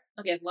grandma and grandpa.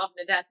 Again, love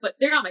them to death, but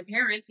they're not my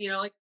parents. You know,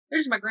 like they're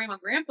just my grandma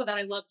and grandpa that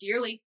I love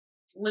dearly.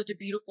 Lived a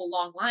beautiful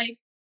long life.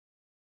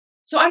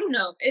 So I don't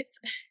know.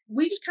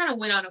 We just kind of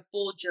went on a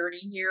full journey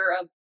here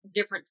of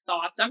different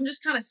thoughts. I'm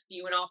just kind of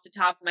spewing off the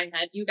top of my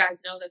head. You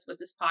guys know that's what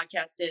this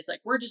podcast is. Like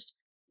we're just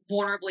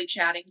vulnerably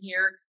chatting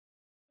here.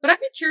 But I'm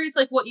curious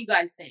like what you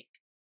guys think.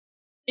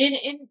 And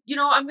you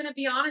know, I'm gonna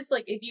be honest,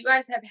 like if you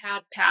guys have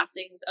had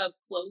passings of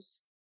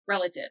close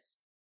relatives,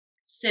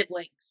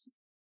 siblings,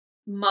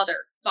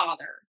 mother,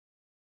 father,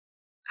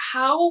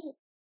 how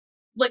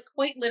like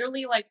quite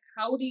literally, like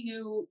how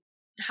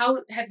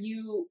have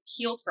you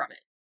healed from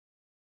it?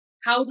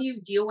 How do you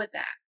deal with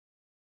that?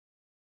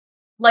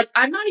 Like,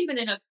 I'm not even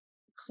in a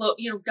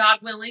God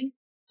willing,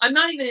 I'm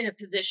not even in a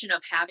position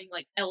of having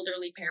like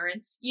elderly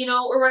parents,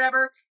 or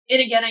whatever.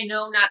 And again, I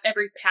know not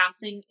every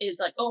passing is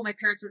like, oh, my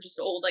parents were just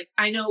old. Like,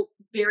 I know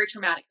very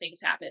traumatic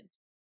things happen.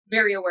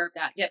 Very aware of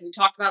that. Again, we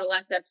talked about it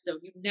last episode.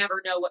 You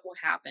never know what will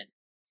happen.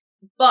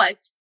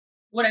 But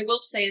what I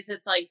will say is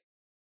it's like,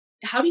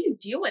 how do you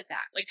deal with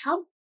that? Like,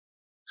 how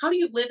do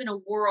you live in a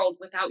world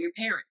without your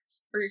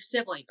parents or your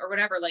sibling or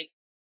whatever? Like,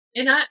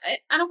 and I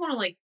don't want to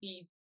like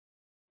be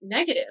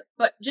negative,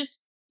 but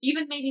just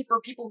even maybe for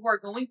people who are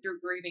going through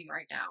grieving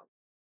right now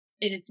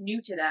and it's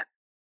new to them,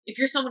 if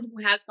you're someone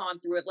who has gone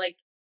through it, like,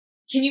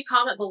 can you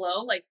comment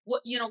below? Like,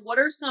 what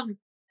are some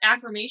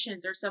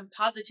affirmations or some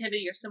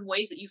positivity or some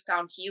ways that you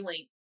found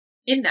healing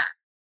in that?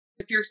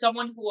 If you're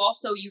someone who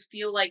also you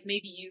feel like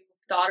maybe you've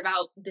thought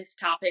about this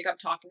topic I'm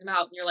talking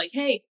about and you're like,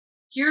 hey,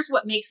 here's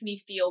what makes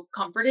me feel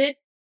comforted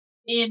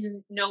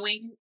in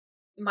knowing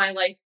my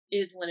life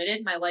is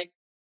limited, my life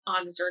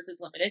on this earth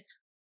is limited.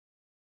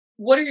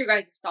 What are your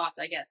guys' thoughts,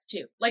 I guess,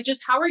 too? Like,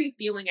 just how are you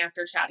feeling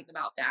after chatting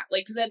about that?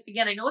 Like, because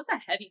again, I know it's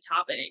a heavy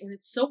topic and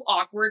it's so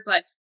awkward,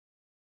 but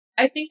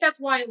I think that's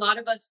why a lot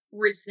of us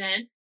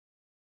resent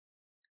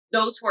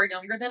those who are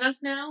younger than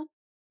us now,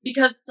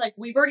 because it's like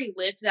we've already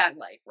lived that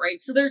life,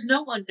 right? So there's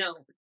no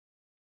unknown.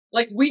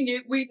 Like,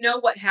 we know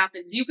what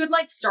happens. You could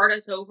like start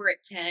us over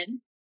at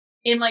 10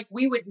 and like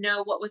we would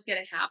know what was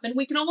going to happen.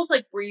 We can almost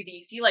like breathe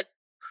easy, like,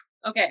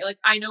 okay, like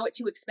I know what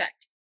to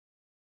expect.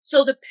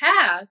 So the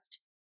past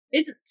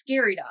isn't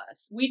scary to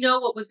us. We know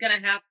what was going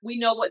to happen. We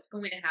know what's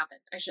going to happen,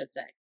 I should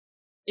say.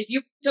 If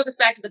you took us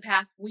back to the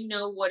past, we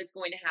know what is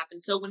going to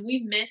happen. So when we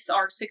miss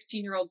our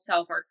 16-year-old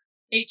self, our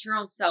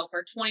 8-year-old self,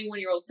 our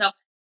 21-year-old self,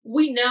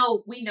 we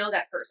know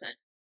that person.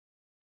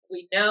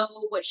 We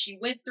know what she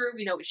went through.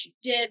 We know what she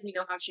did. We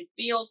know how she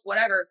feels,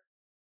 whatever.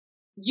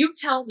 You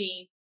tell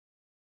me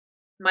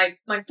my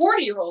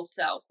 40-year-old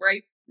self,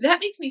 right? That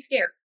makes me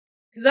scared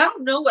because I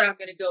don't know what I'm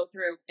going to go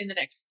through in the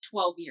next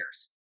 12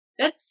 years.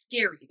 That's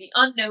scary. The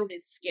unknown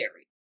is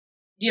scary,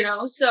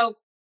 So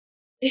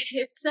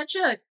it's such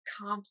a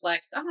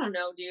complex. I don't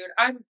know, dude.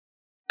 I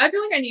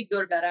feel like I need to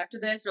go to bed after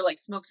this or like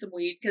smoke some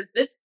weed because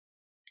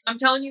I'm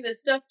telling you,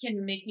 this stuff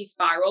can make me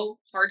spiral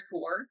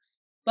hardcore.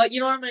 But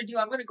you know what I'm gonna do?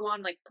 I'm gonna go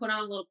on like put on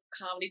a little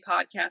comedy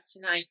podcast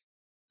tonight.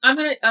 I'm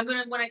gonna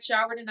when I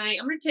shower tonight,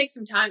 I'm gonna take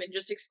some time and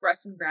just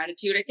express some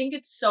gratitude. I think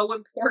it's so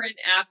important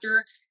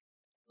after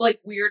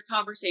like weird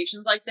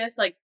conversations like this.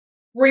 Like,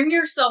 bring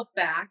yourself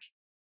back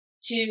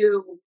to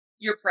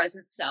your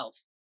present self.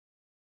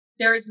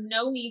 There is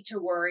no need to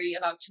worry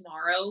about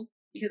tomorrow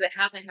because it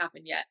hasn't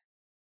happened yet.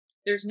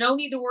 There's no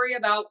need to worry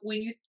about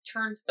when you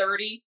turn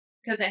 30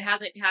 because it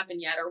hasn't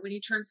happened yet, or when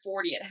you turn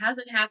 40, it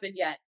hasn't happened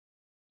yet.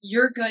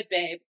 You're good,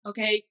 babe.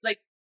 Okay. Like,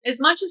 as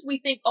much as we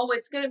think, oh,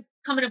 it's going to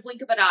come in a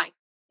blink of an eye,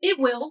 it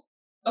will.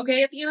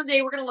 Okay. At the end of the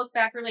day, we're going to look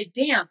back and like,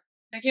 damn,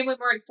 I can't believe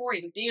I'm already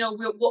 40.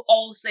 We'll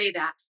all say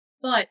that.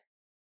 But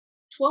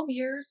 12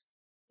 years,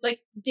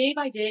 like day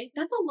by day,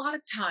 that's a lot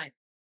of time.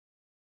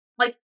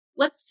 Like,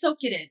 let's soak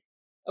it in.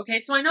 Okay.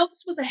 So I know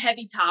this was a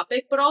heavy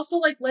topic, but also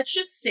like, let's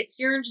just sit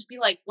here and just be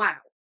like, wow,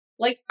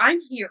 like I'm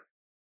here.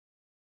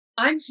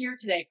 I'm here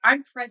today.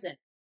 I'm present.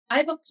 I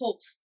have a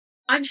pulse.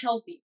 I'm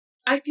healthy.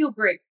 I feel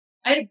great.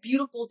 I had a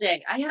beautiful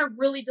day. I had a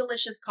really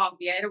delicious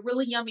coffee. I had a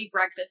really yummy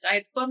breakfast. I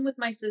had fun with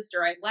my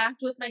sister. I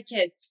laughed with my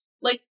kids.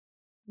 Like,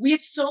 we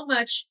have so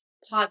much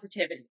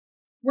positivity.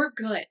 We're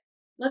good.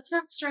 Let's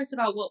not stress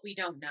about what we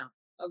don't know.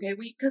 Okay.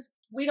 Because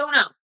we don't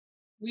know.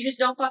 We just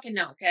don't fucking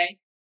know. Okay.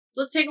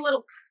 So let's take a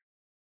little,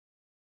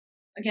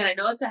 again, I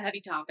know it's a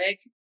heavy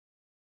topic,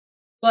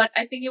 but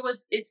I think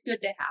it's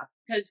good to have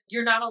because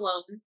you're not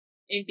alone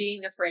in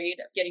being afraid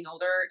of getting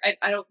older.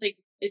 I don't think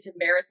it's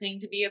embarrassing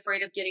to be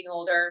afraid of getting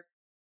older.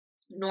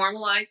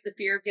 Normalize the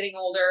fear of getting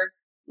older.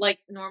 like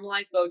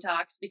normalize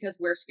Botox because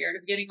we're scared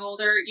of getting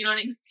older. You know what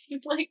I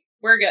mean? Like,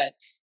 we're good.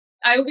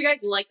 I hope you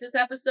guys like this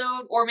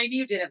episode, or maybe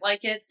you didn't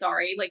like it.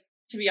 Sorry. Like,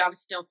 to be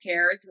honest, don't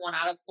care. It's one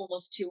out of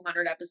almost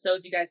 200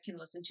 episodes you guys can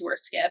listen to or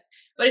skip.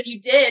 But if you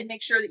did,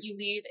 make sure that you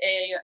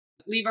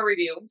leave a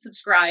review,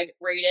 subscribe,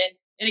 rate it.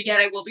 And again,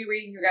 I will be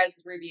reading your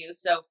guys' reviews,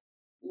 so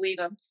leave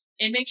them.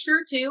 And make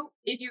sure too,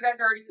 if you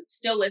guys are already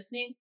still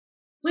listening,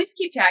 please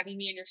keep tagging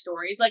me in your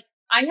stories. Like,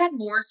 I had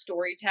more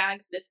story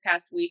tags this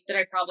past week that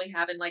I probably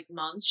have in like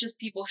months, just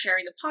people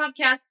sharing the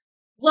podcast.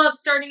 Love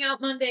starting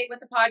out Monday with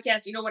the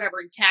podcast, whatever,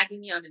 and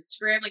tagging me on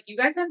Instagram. Like, you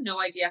guys have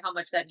no idea how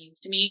much that means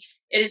to me.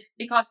 It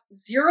costs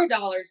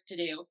 $0 to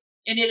do.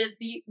 And it is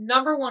the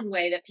number one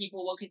way that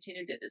people will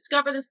continue to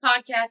discover this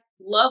podcast,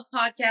 love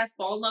podcasts,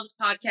 fall in love with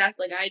podcasts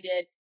like I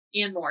did,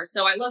 and more.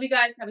 So I love you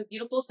guys. Have a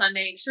beautiful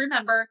Sunday. Just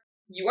remember,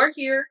 you are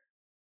here,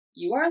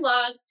 you are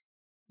loved,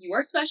 you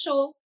are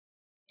special,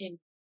 and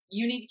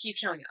you need to keep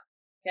showing up.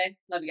 Okay?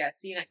 Love you guys.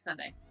 See you next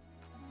Sunday.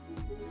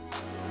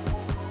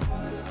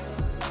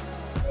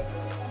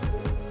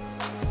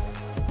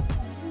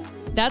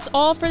 That's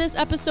all for this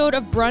episode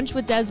of Brunch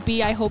with Des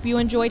B. I hope you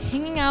enjoyed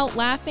hanging out,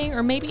 laughing,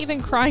 or maybe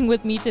even crying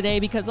with me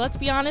today because let's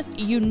be honest,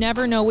 you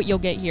never know what you'll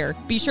get here.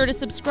 Be sure to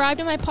subscribe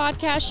to my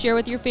podcast, share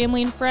with your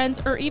family and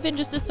friends, or even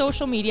just a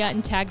social media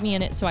and tag me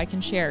in it so I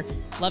can share.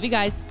 Love you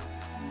guys.